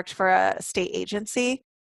time I worked for a state agency.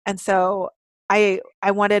 And so I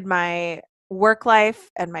wanted my work life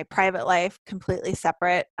and my private life completely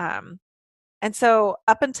separate. And so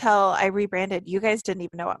up until I rebranded, you guys didn't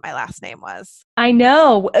even know what my last name was. I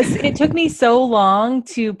know. It took me so long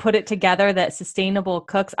to put it together that Sustainable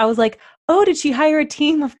Cooks. I was like, oh, did she hire a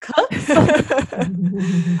team of cooks? I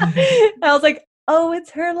was like, oh,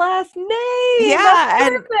 it's her last name. Yeah.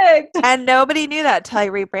 That's perfect. And nobody knew that till I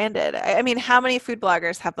rebranded. I mean, how many food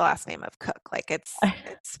bloggers have the last name of Cook? Like it's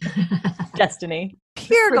destiny.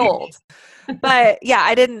 Pure gold. But yeah,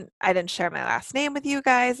 I didn't share my last name with you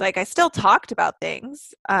guys. Like I still talked about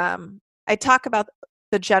things. I talk about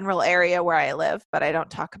the general area where I live, but I don't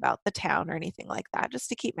talk about the town or anything like that, just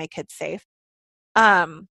to keep my kids safe.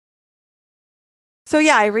 So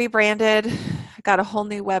yeah, I rebranded, got a whole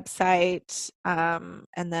new website. And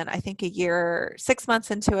then I think 6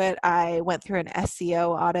 months into it, I went through an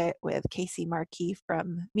SEO audit with Casey Markey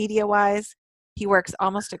from MediaWise. He works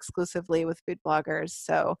almost exclusively with food bloggers.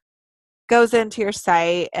 So goes into your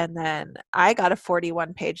site, and then I got a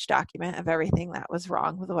 41-page document of everything that was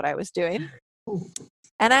wrong with what I was doing.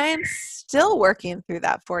 And I am still working through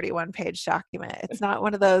that 41-page document. It's not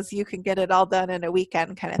one of those you can get it all done in a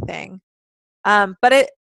weekend kind of thing. But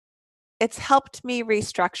it's helped me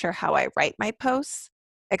restructure how I write my posts,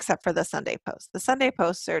 except for the Sunday posts. The Sunday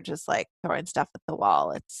posts are just like throwing stuff at the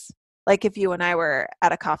wall. It's like if you and I were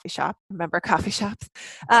at a coffee shop, remember coffee shops?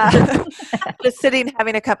 Just sitting,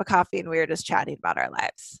 having a cup of coffee, and we were just chatting about our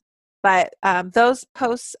lives. But those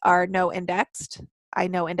posts are no indexed. I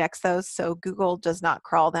no index those, so Google does not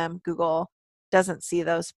crawl them. Google doesn't see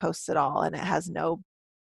those posts at all, and it has no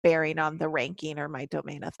bearing on the ranking or my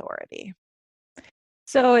domain authority.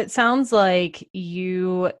 So it sounds like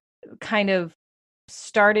you kind of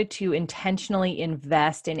started to intentionally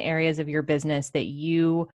invest in areas of your business that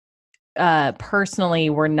you personally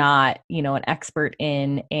were not, an expert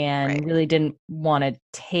in, and really didn't want to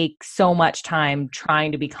take so much time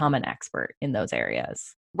trying to become an expert in those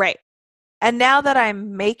areas. Right. And now that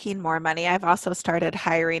I'm making more money, I've also started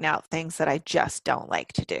hiring out things that I just don't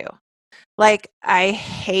like to do. Like, I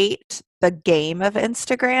hate the game of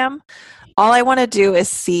Instagram. All I want to do is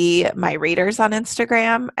see my readers on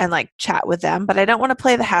Instagram and like chat with them, but I don't want to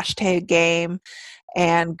play the hashtag game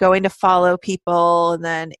and going to follow people and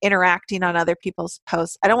then interacting on other people's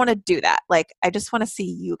posts. I don't want to do that. Like, I just want to see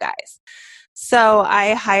you guys. So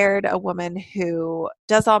I hired a woman who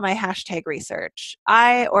does all my hashtag research.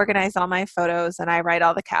 I organize all my photos and I write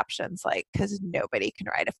all the captions, like, because nobody can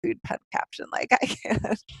write a food pen caption like I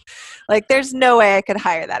can. Like, there's no way I could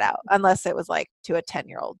hire that out unless it was like to a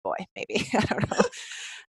 10-year-old boy, maybe. I don't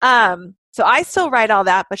know. So I still write all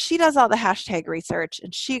that, but she does all the hashtag research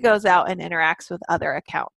and she goes out and interacts with other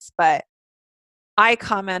accounts. But I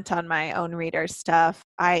comment on my own reader stuff.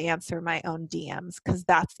 I answer my own DMs because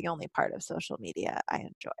that's the only part of social media I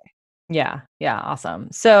enjoy. Yeah. Yeah. Awesome.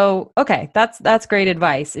 So, okay. That's great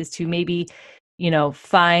advice, is to maybe,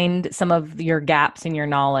 find some of your gaps in your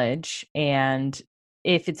knowledge, and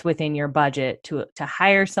if it's within your budget, to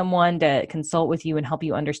hire someone to consult with you and help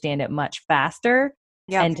you understand it much faster.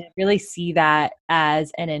 Yep. And to really see that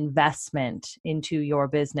as an investment into your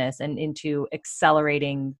business and into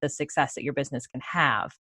accelerating the success that your business can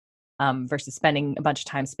have, versus spending a bunch of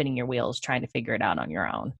time spinning your wheels trying to figure it out on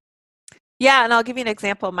your own. Yeah, and I'll give you an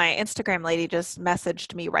example. My Instagram lady just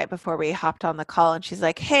messaged me right before we hopped on the call, and she's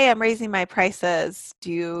like, "Hey, I'm raising my prices.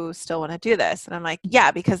 Do you still want to do this?" And I'm like,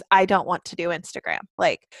 "Yeah, because I don't want to do Instagram.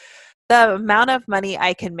 Like, the amount of money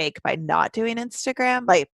I can make by not doing Instagram,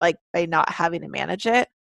 like by not having to manage it,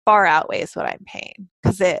 far outweighs what I'm paying,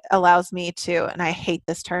 because it allows me to," and I hate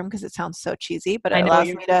this term because it sounds so cheesy, but it allows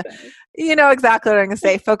me to, you know exactly what I'm going to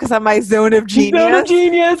say, focus on my zone of genius. Zone of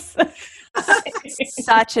genius.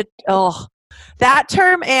 Such a, that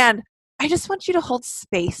term, and I just want you to hold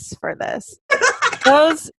space for this.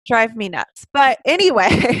 Those drive me nuts. But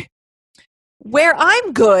anyway, where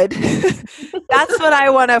I'm good, that's what I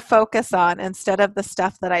want to focus on instead of the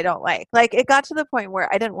stuff that I don't like. Like, it got to the point where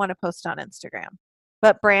I didn't want to post on Instagram,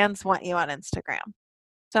 but brands want you on Instagram.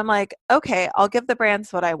 So I'm like, okay, I'll give the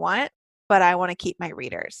brands what I want, but I want to keep my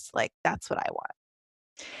readers. Like, that's what I want.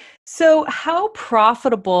 So how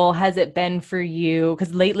profitable has it been for you?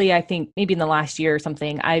 Because lately, I think maybe in the last year or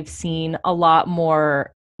something, I've seen a lot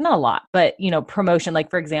more, not a lot, but, promotion.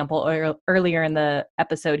 Like, for example, earlier in the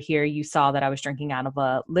episode here, you saw that I was drinking out of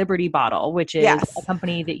a Liberty bottle, which is a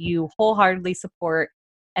company that you wholeheartedly support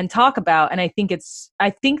and talk about. And I think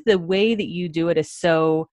the way that you do it is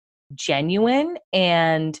so genuine.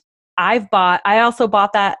 And I also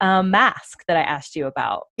bought that mask that I asked you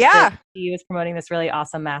about. Yeah. He was promoting this really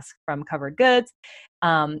awesome mask from Covered Goods.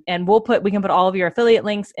 And we can put all of your affiliate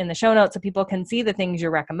links in the show notes so people can see the things you're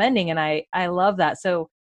recommending. And I love that. So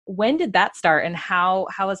when did that start, and how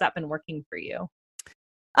has that been working for you?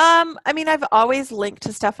 I mean, I've always linked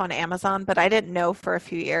to stuff on Amazon, but I didn't know for a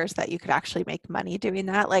few years that you could actually make money doing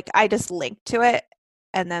that. Like, I just linked to it.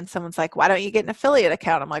 And then someone's like, "Why don't you get an affiliate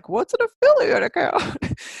account?" I'm like, "What's an affiliate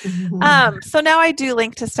account?" So now I do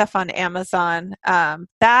link to stuff on Amazon.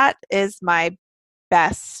 That is my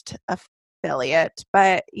best affiliate,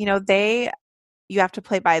 but you have to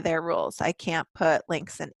play by their rules. I can't put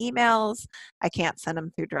links in emails. I can't send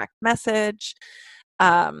them through direct message.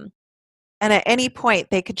 And at any point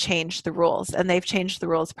they could change the rules, and they've changed the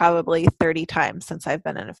rules probably 30 times since I've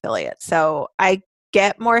been an affiliate. So I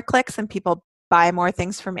get more clicks and people buy more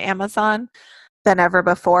things from Amazon than ever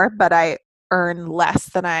before, but I earn less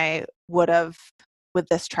than I would have with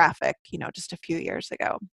this traffic, just a few years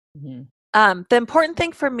ago. Mm-hmm. The important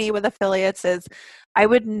thing for me with affiliates is I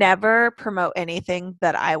would never promote anything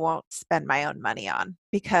that I won't spend my own money on,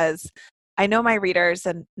 because I know my readers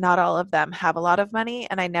and not all of them have a lot of money,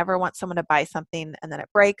 and I never want someone to buy something and then it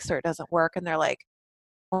breaks or it doesn't work and they're like,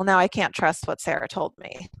 "Well, now I can't trust what Sarah told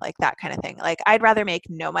me," like that kind of thing. Like, I'd rather make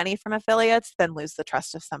no money from affiliates than lose the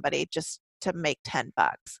trust of somebody just to make $10.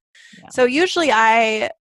 Yeah. So usually I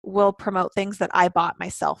will promote things that I bought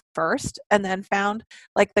myself first and then found,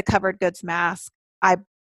 like the Covered Goods mask.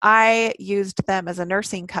 I used them as a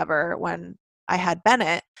nursing cover when I had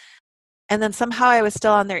Bennett. And then somehow I was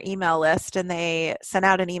still on their email list, and they sent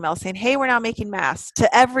out an email saying, "Hey, we're now making masks,"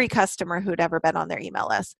 to every customer who'd ever been on their email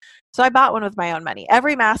list. So I bought one with my own money.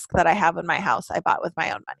 Every mask that I have in my house, I bought with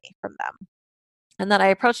my own money from them. And then I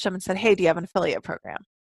approached them and said, "Hey, do you have an affiliate program?"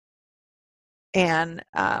 And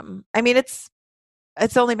I mean, it's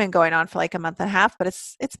only been going on for like a month and a half, but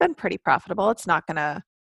it's been pretty profitable. It's not going to,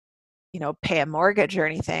 pay a mortgage or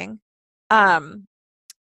anything.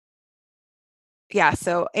 Yeah,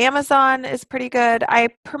 so Amazon is pretty good. I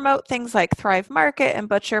promote things like Thrive Market and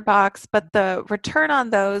ButcherBox, but the return on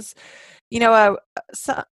those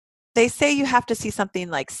So they say you have to see something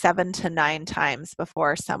like 7 to 9 times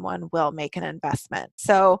before someone will make an investment.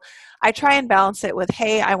 So I try and balance it with,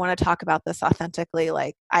 hey, I want to talk about this authentically.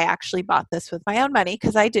 Like, I actually bought this with my own money,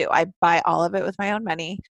 because I do. I buy all of it with my own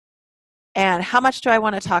money. And how much do I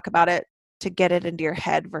want to talk about it to get it into your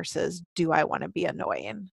head versus do I want to be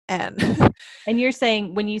annoying? And you're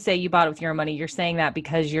saying, when you say you bought it with your own money, you're saying that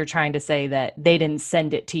because you're trying to say that they didn't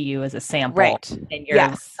send it to you as a sample. Right. And you're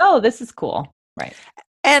yes. Oh, this is cool. Right.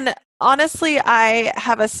 And honestly, I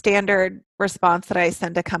have a standard response that I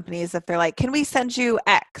send to companies if they're like, can we send you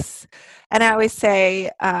X? And I always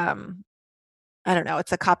say, I don't know,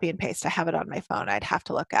 it's a copy and paste. I have it on my phone. I'd have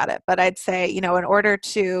to look at it. But I'd say, in order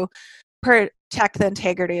to protect the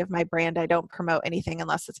integrity of my brand, I don't promote anything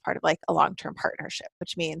unless it's part of like a long-term partnership,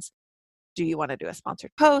 which means, do you want to do a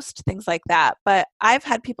sponsored post? Things like that. But I've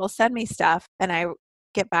had people send me stuff and I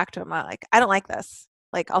get back to them like, I don't like this.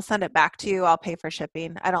 Like, I'll send it back to you. I'll pay for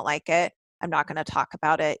shipping. I don't like it. I'm not going to talk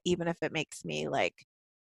about it, even if it makes me like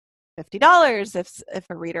 $50 if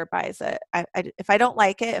a reader buys it. If I don't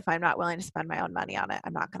like it, if I'm not willing to spend my own money on it,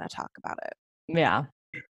 I'm not going to talk about it. Yeah.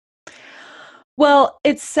 Well,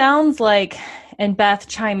 it sounds like, and Beth,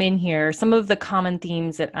 chime in here, some of the common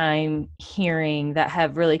themes that I'm hearing that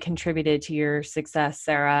have really contributed to your success,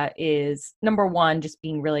 Sarah, is number one, just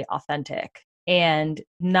being really authentic. And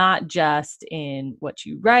not just in what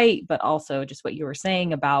you write, but also just what you were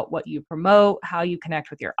saying about what you promote, how you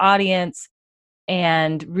connect with your audience,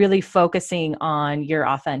 and really focusing on your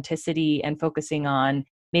authenticity and focusing on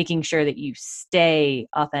making sure that you stay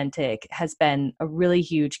authentic has been a really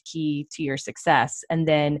huge key to your success. And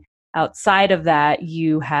then outside of that,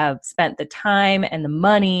 you have spent the time and the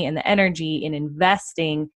money and the energy in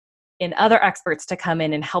investing in other experts to come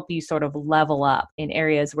in and help you sort of level up in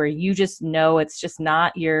areas where you just know it's just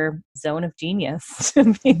not your zone of genius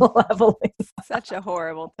to be leveling. Such a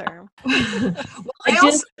horrible term.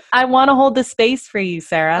 Well, I want to hold the space for you,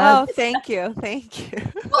 Sarah. Oh, thank you. Thank you.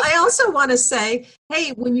 Well, I also want to say,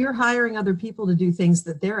 hey, when you're hiring other people to do things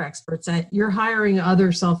that they're experts at, you're hiring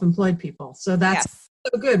other self-employed people. So that's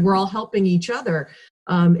so good. We're all helping each other.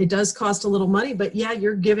 It does cost a little money, but yeah,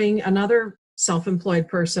 you're giving another self-employed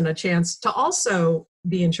person a chance to also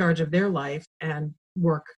be in charge of their life and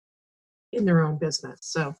work in their own business.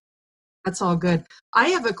 So that's all good. I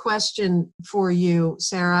have a question for you,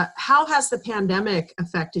 Sarah. How has the pandemic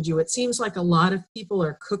affected you? It seems like a lot of people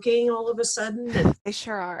are cooking all of a sudden. And they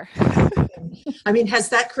sure are. I mean, has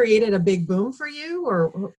that created a big boom for you,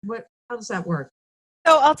 or what? How does that work?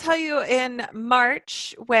 So I'll tell you, in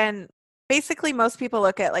March, when basically most people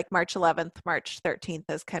look at like March 11th, March 13th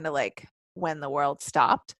as kind of like when the world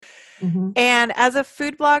stopped. Mm-hmm. And as a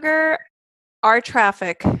food blogger, our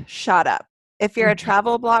traffic shot up. If you're a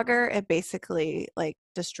travel blogger, it basically like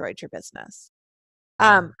destroyed your business.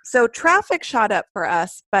 So traffic shot up for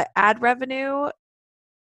us, but ad revenue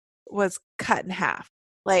was cut in half.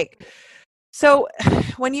 Like, so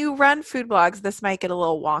when you run food blogs, this might get a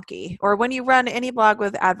little wonky, or when you run any blog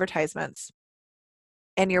with advertisements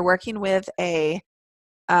and you're working with a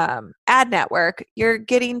ad network, you're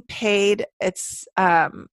getting paid. It's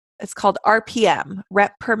called RPM,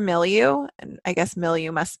 rep per milieu. And I guess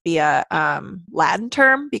milieu must be a Latin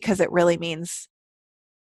term because it really means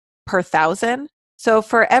per thousand. So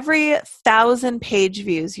for every 1,000 page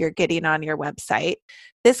views you're getting on your website,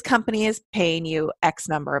 this company is paying you X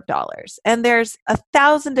number of dollars. And there's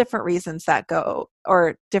 1,000 different reasons that go,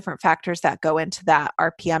 or different factors that go into that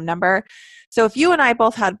RPM number. So if you and I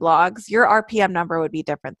both had blogs, your RPM number would be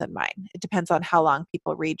different than mine. It depends on how long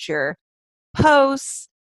people read your posts,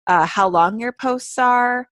 how long your posts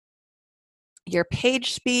are, your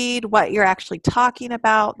page speed, what you're actually talking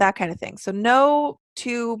about, that kind of thing. So no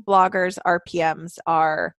two bloggers' RPMs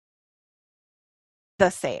are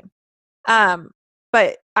the same.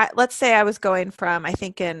 But let's say I was going from, I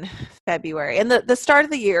think in February, and the start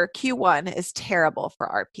of the year, Q1 is terrible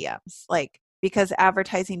for RPMs, like because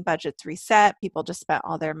advertising budgets reset, people just spent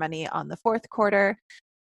all their money on the fourth quarter.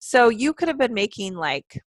 So you could have been making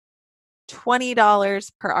like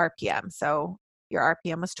 $20 per RPM. So your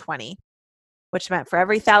RPM was 20, which meant for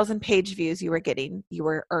every 1,000 page views you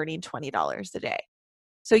were earning $20 a day.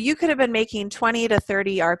 So you could have been making 20 to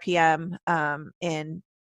 30 RPM in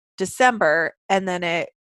December, and then it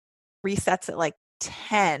resets at like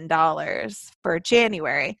 $10 for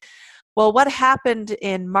January. Well, what happened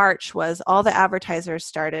in March was all the advertisers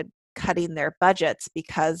started cutting their budgets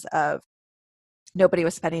because of nobody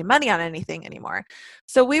was spending money on anything anymore.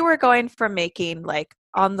 So we were going from making like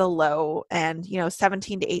on the low end, $17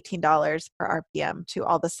 to $18 per RPM to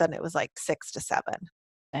all of a sudden it was like $6 to $7.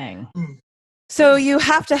 Dang. So you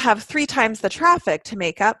have to have 3 times the traffic to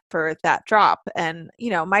make up for that drop. And,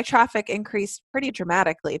 my traffic increased pretty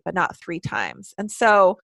dramatically, but not 3 times. And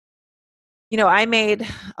so, I made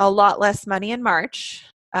a lot less money in March,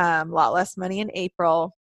 a lot less money in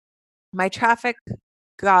April. My traffic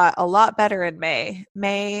got a lot better in May.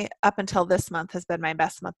 May up until this month has been my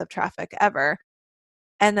best month of traffic ever.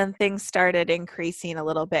 And then things started increasing a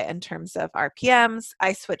little bit in terms of RPMs.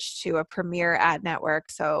 I switched to a premier ad network.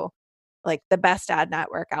 So like the best ad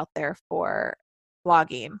network out there for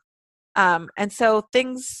blogging. And so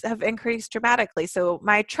things have increased dramatically. So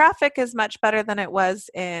my traffic is much better than it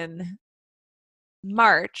was in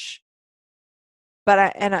March, but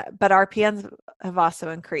RPMs have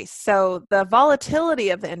also increased. So the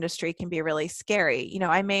volatility of the industry can be really scary.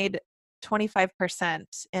 I made 25%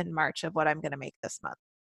 in March of what I'm going to make this month.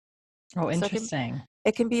 Oh, interesting. So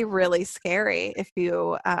it can be really scary if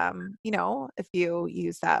you, if you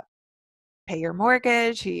use that, pay your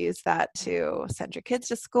mortgage, you use that to send your kids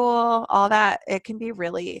to school, all that.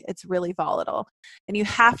 It's really volatile. And you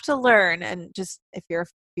have to learn, and just if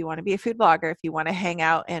you want to be a food blogger, if you want to hang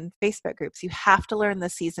out in Facebook groups, you have to learn the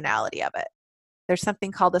seasonality of it. There's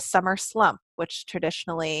something called a summer slump, which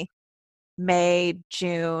traditionally May,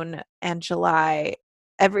 June, and July,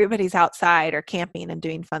 everybody's outside or camping and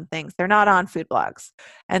doing fun things. They're not on food blogs.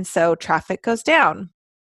 And so traffic goes down.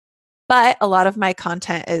 But a lot of my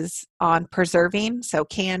content is on preserving, so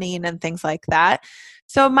canning and things like that.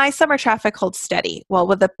 So my summer traffic holds steady. Well,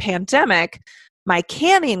 with the pandemic, my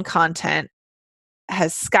canning content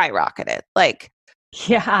has skyrocketed.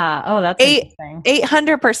 Yeah. Oh, that's interesting.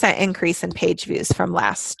 800% increase in page views from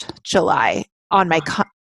last July on my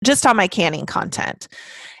just on my canning content.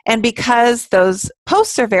 And because those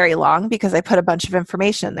posts are very long, because I put a bunch of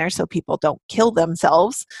information in there so people don't kill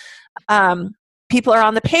themselves, people are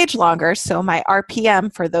on the page longer, so my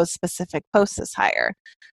RPM for those specific posts is higher.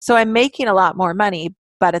 So I'm making a lot more money,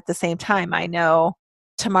 but at the same time, I know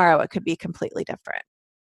tomorrow it could be completely different.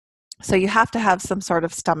 So you have to have some sort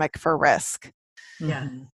of stomach for risk. Yeah.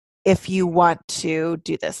 If you want to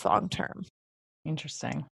do this long term.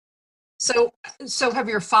 Interesting. So have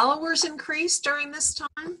your followers increased during this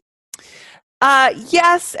time?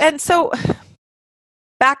 Yes. And so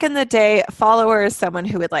back in the day, a follower is someone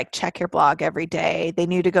who would check your blog every day. They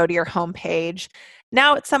knew to go to your homepage.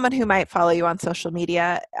 Now it's someone who might follow you on social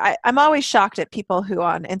media. I'm always shocked at people who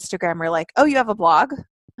on Instagram are like, "Oh, you have a blog?" I'm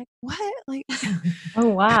like, what? Oh,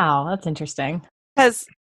 wow. That's interesting. Because,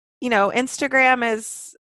 Instagram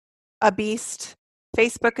is a beast.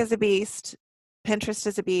 Facebook is a beast. Pinterest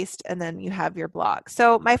is a beast, and then you have your blog.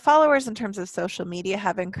 So my followers in terms of social media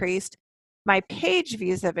have increased. My page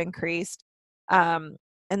views have increased. And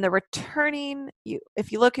the returning,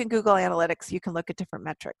 if you look in Google Analytics, you can look at different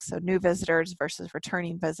metrics. So new visitors versus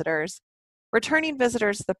returning visitors. Returning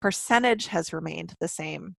visitors, the percentage has remained the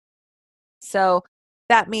same. So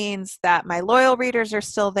that means that my loyal readers are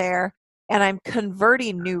still there, and I'm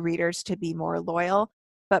converting new readers to be more loyal.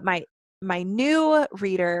 But my new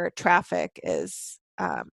reader traffic is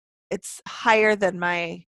it's higher than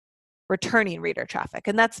my returning reader traffic,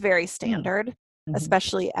 and that's very standard,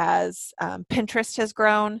 especially as Pinterest has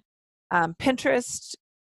grown. Pinterest,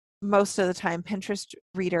 most of the time, Pinterest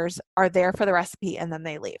readers are there for the recipe and then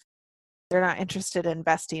they leave. They're not interested in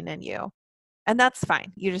investing in you, and that's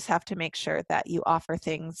fine. You just have to make sure that you offer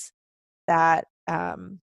things that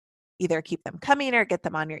either keep them coming or get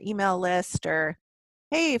them on your email list, or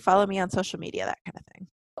hey, follow me on social media, that kind of thing.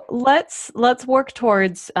 Let's work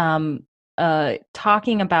towards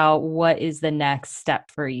talking about what is the next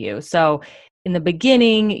step for you. So in the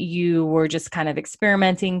beginning, you were just kind of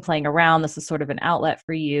experimenting, playing around. This was sort of an outlet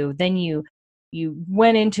for you. Then you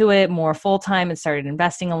went into it more full-time and started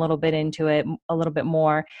investing a little bit into it, a little bit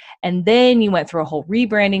more. And then you went through a whole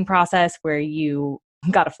rebranding process where you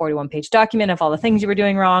got a 41-page document of all the things you were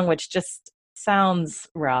doing wrong, which just sounds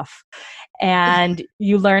rough. And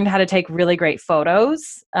you learned how to take really great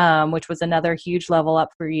photos, which was another huge level up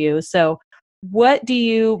for you. So what do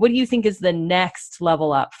you think is the next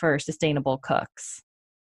level up for Sustainable Cooks?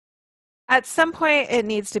 At some point, it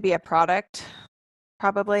needs to be a product,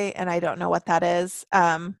 probably, and I don't know what that is.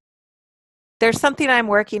 There's something I'm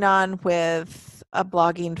working on with a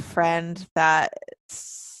blogging friend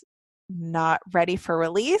that's not ready for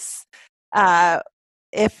release.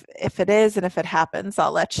 If it is, and if it happens,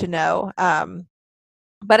 I'll let you know.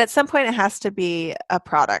 But at some point it has to be a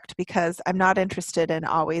product, because I'm not interested in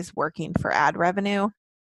always working for ad revenue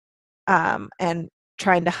and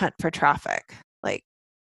trying to hunt for traffic.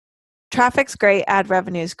 Traffic's great, ad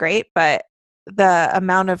revenue is great, but the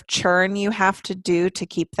amount of churn you have to do to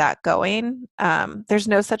keep that going. There's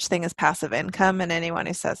no such thing as passive income, and anyone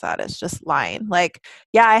who says that is just lying. Like,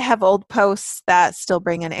 yeah, I have old posts that still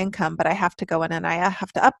bring in income, but I have to go in and I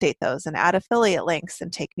have to update those and add affiliate links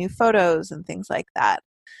and take new photos and things like that.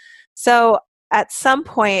 So at some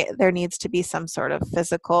point, there needs to be some sort of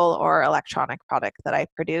physical or electronic product that I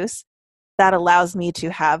produce that allows me to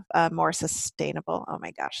have a more sustainable, oh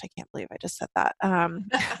my gosh, I can't believe I just said that,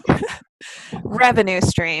 revenue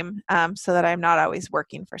stream, so that I'm not always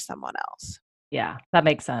working for someone else. Yeah, that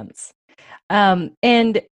makes sense.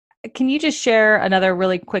 And can you just share another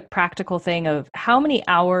really quick practical thing of how many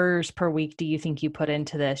hours per week do you think you put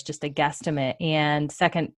into this, just a guesstimate? And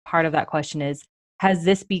second part of that question is, has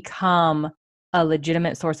this become a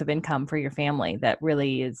legitimate source of income for your family that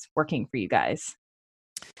really is working for you guys?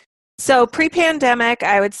 So pre-pandemic,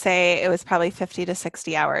 I would say it was probably 50 to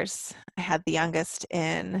 60 hours. I had the youngest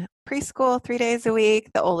in preschool 3 days a week.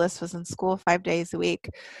 The oldest was in school 5 days a week.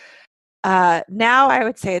 Now I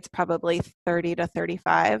would say it's probably 30 to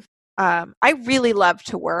 35. I really love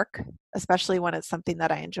to work, especially when it's something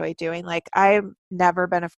that I enjoy doing. Like, I've never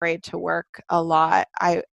been afraid to work a lot.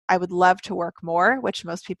 I would love to work more, which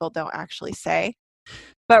most people don't actually say.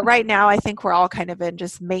 But right now, I think we're all kind of in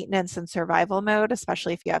just maintenance and survival mode,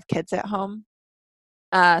 especially if you have kids at home.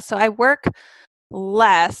 So I work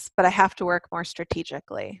less, but I have to work more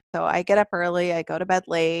strategically. So I get up early, I go to bed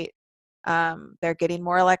late. They're getting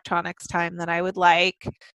more electronics time than I would like.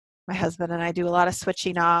 My husband and I do a lot of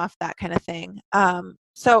switching off, that kind of thing.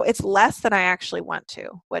 So it's less than I actually want to,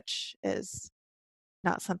 which is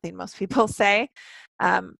not something most people say.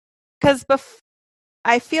 Because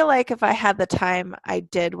I feel like if I had the time I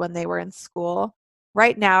did when they were in school,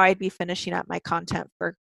 right now I'd be finishing up my content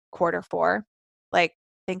for Q4, like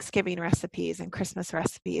Thanksgiving recipes and Christmas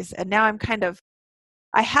recipes. And now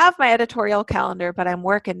I have my editorial calendar, but I'm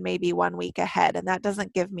working maybe 1 week ahead. And that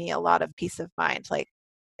doesn't give me a lot of peace of mind. Like,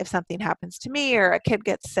 if something happens to me or a kid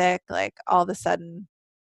gets sick, like all of a sudden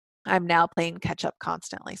I'm now playing catch up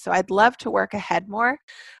constantly. So I'd love to work ahead more,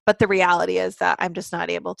 but the reality is that I'm just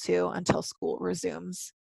not able to until school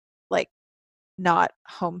resumes, like not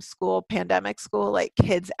homeschool, pandemic school, like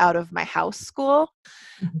kids out of my house school.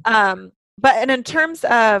 But in terms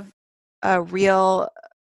of a real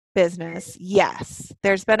business, yes,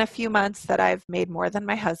 there's been a few months that I've made more than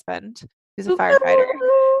my husband, who's a firefighter.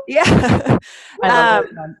 Yeah. I love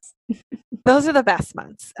those months. Those are the best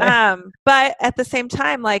months. But at the same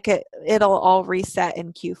time, like it'll all reset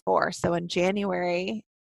in Q4. So in January,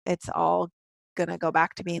 it's all going to go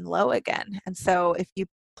back to being low again. And so if you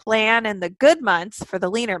plan in the good months for the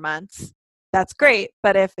leaner months, that's great.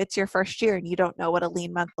 But if it's your first year and you don't know what a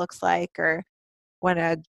lean month looks like or when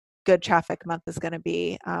a good traffic month is going to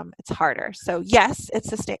be, it's harder. So yes, it's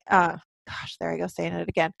gosh, there I go saying it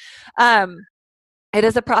again. It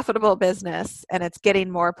is a profitable business and it's getting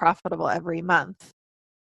more profitable every month.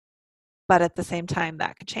 But at the same time,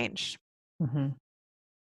 that could change. Mm-hmm.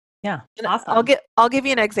 Yeah, and awesome. I'll give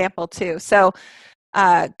you an example too. So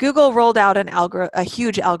Google rolled out a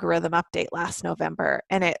huge algorithm update last November,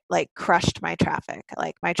 and it like crushed my traffic.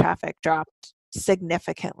 Like, my traffic dropped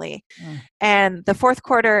significantly. And the fourth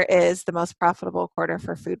quarter is the most profitable quarter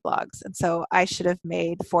for food blogs. And so I should have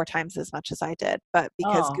made 4 times as much as I did. But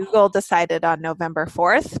because Google decided on November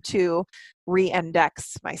 4th to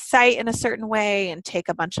re-index my site in a certain way and take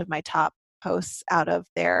a bunch of my top posts out of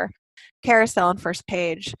their carousel and first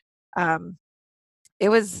page, it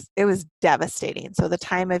was devastating. So the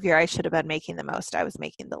time of year I should have been making the most, I was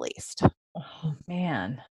making the least. Oh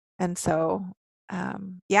man. And so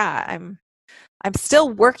yeah, I'm still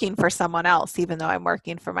working for someone else, even though I'm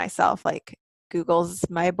working for myself. Like, Google's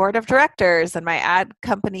my board of directors and my ad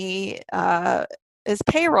company is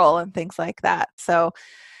payroll and things like that. So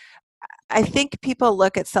I think people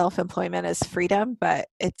look at self-employment as freedom, but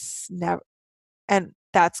it's never, and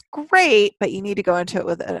that's great, but you need to go into it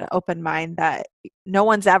with an open mind that no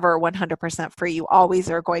one's ever 100% free. You always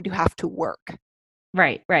are going to have to work.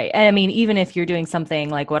 Right. And I mean, even if you're doing something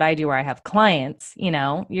like what I do where I have clients,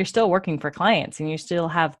 you're still working for clients and you still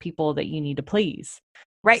have people that you need to please.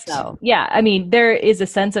 Right. So, yeah, I mean, there is a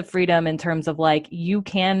sense of freedom in terms of like, you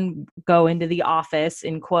can go into the office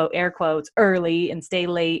in air quotes early and stay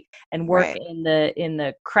late and work in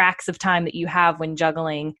the cracks of time that you have when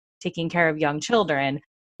juggling, taking care of young children.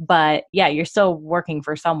 But yeah, you're still working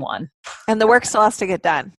for someone. And the work still has to get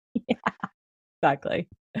done. Yeah, exactly.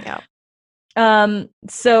 Yeah.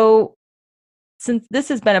 So since this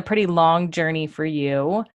has been a pretty long journey for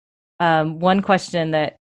you, one question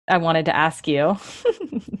that I wanted to ask you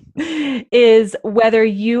is whether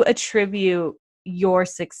you attribute your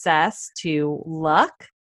success to luck,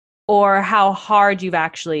 or how hard you've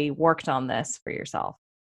actually worked on this for yourself?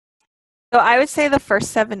 So I would say the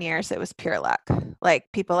first 7 years, it was pure luck. Like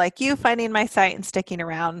people like you finding my site and sticking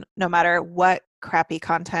around no matter what crappy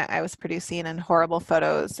content I was producing and horrible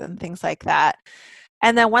photos and things like that.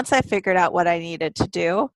 And then once I figured out what I needed to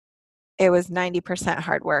do, it was 90%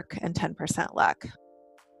 hard work and 10% luck.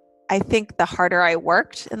 I think the harder I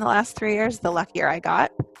worked in the last 3 years, the luckier I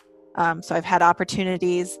got. So I've had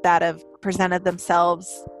opportunities that have presented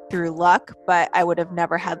themselves through luck, but I would have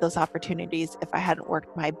never had those opportunities if I hadn't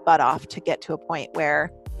worked my butt off to get to a point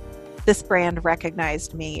where this brand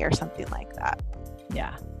recognized me or something like that.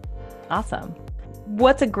 Yeah. Awesome.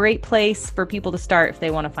 What's a great place for people to start if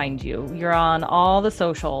they want to find you? You're on all the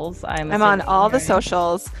socials. I'm on all the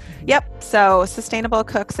socials. Yep. So Sustainable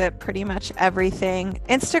Cooks at pretty much everything.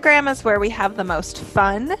 Instagram is where we have the most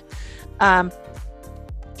fun.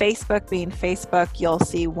 Facebook being Facebook, you'll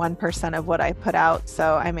see 1% of what I put out.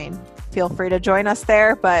 So, I mean, feel free to join us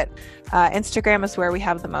there. But Instagram is where we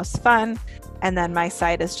have the most fun. And then my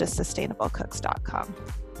site is just sustainablecooks.com.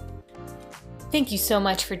 Thank you so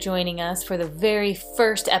much for joining us for the very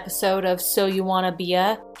first episode of So You Wanna Be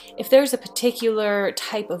A. If there's a particular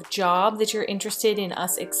type of job that you're interested in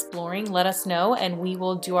us exploring, let us know and we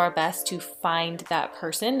will do our best to find that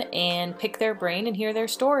person and pick their brain and hear their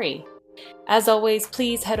story. As always,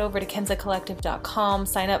 please head over to kenzacollective.com,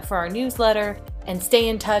 sign up for our newsletter, and stay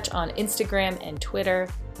in touch on Instagram and Twitter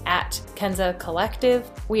at Kenza Collective.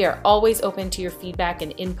 We are always open to your feedback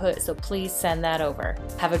and input, so please send that over.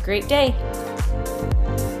 Have a great day.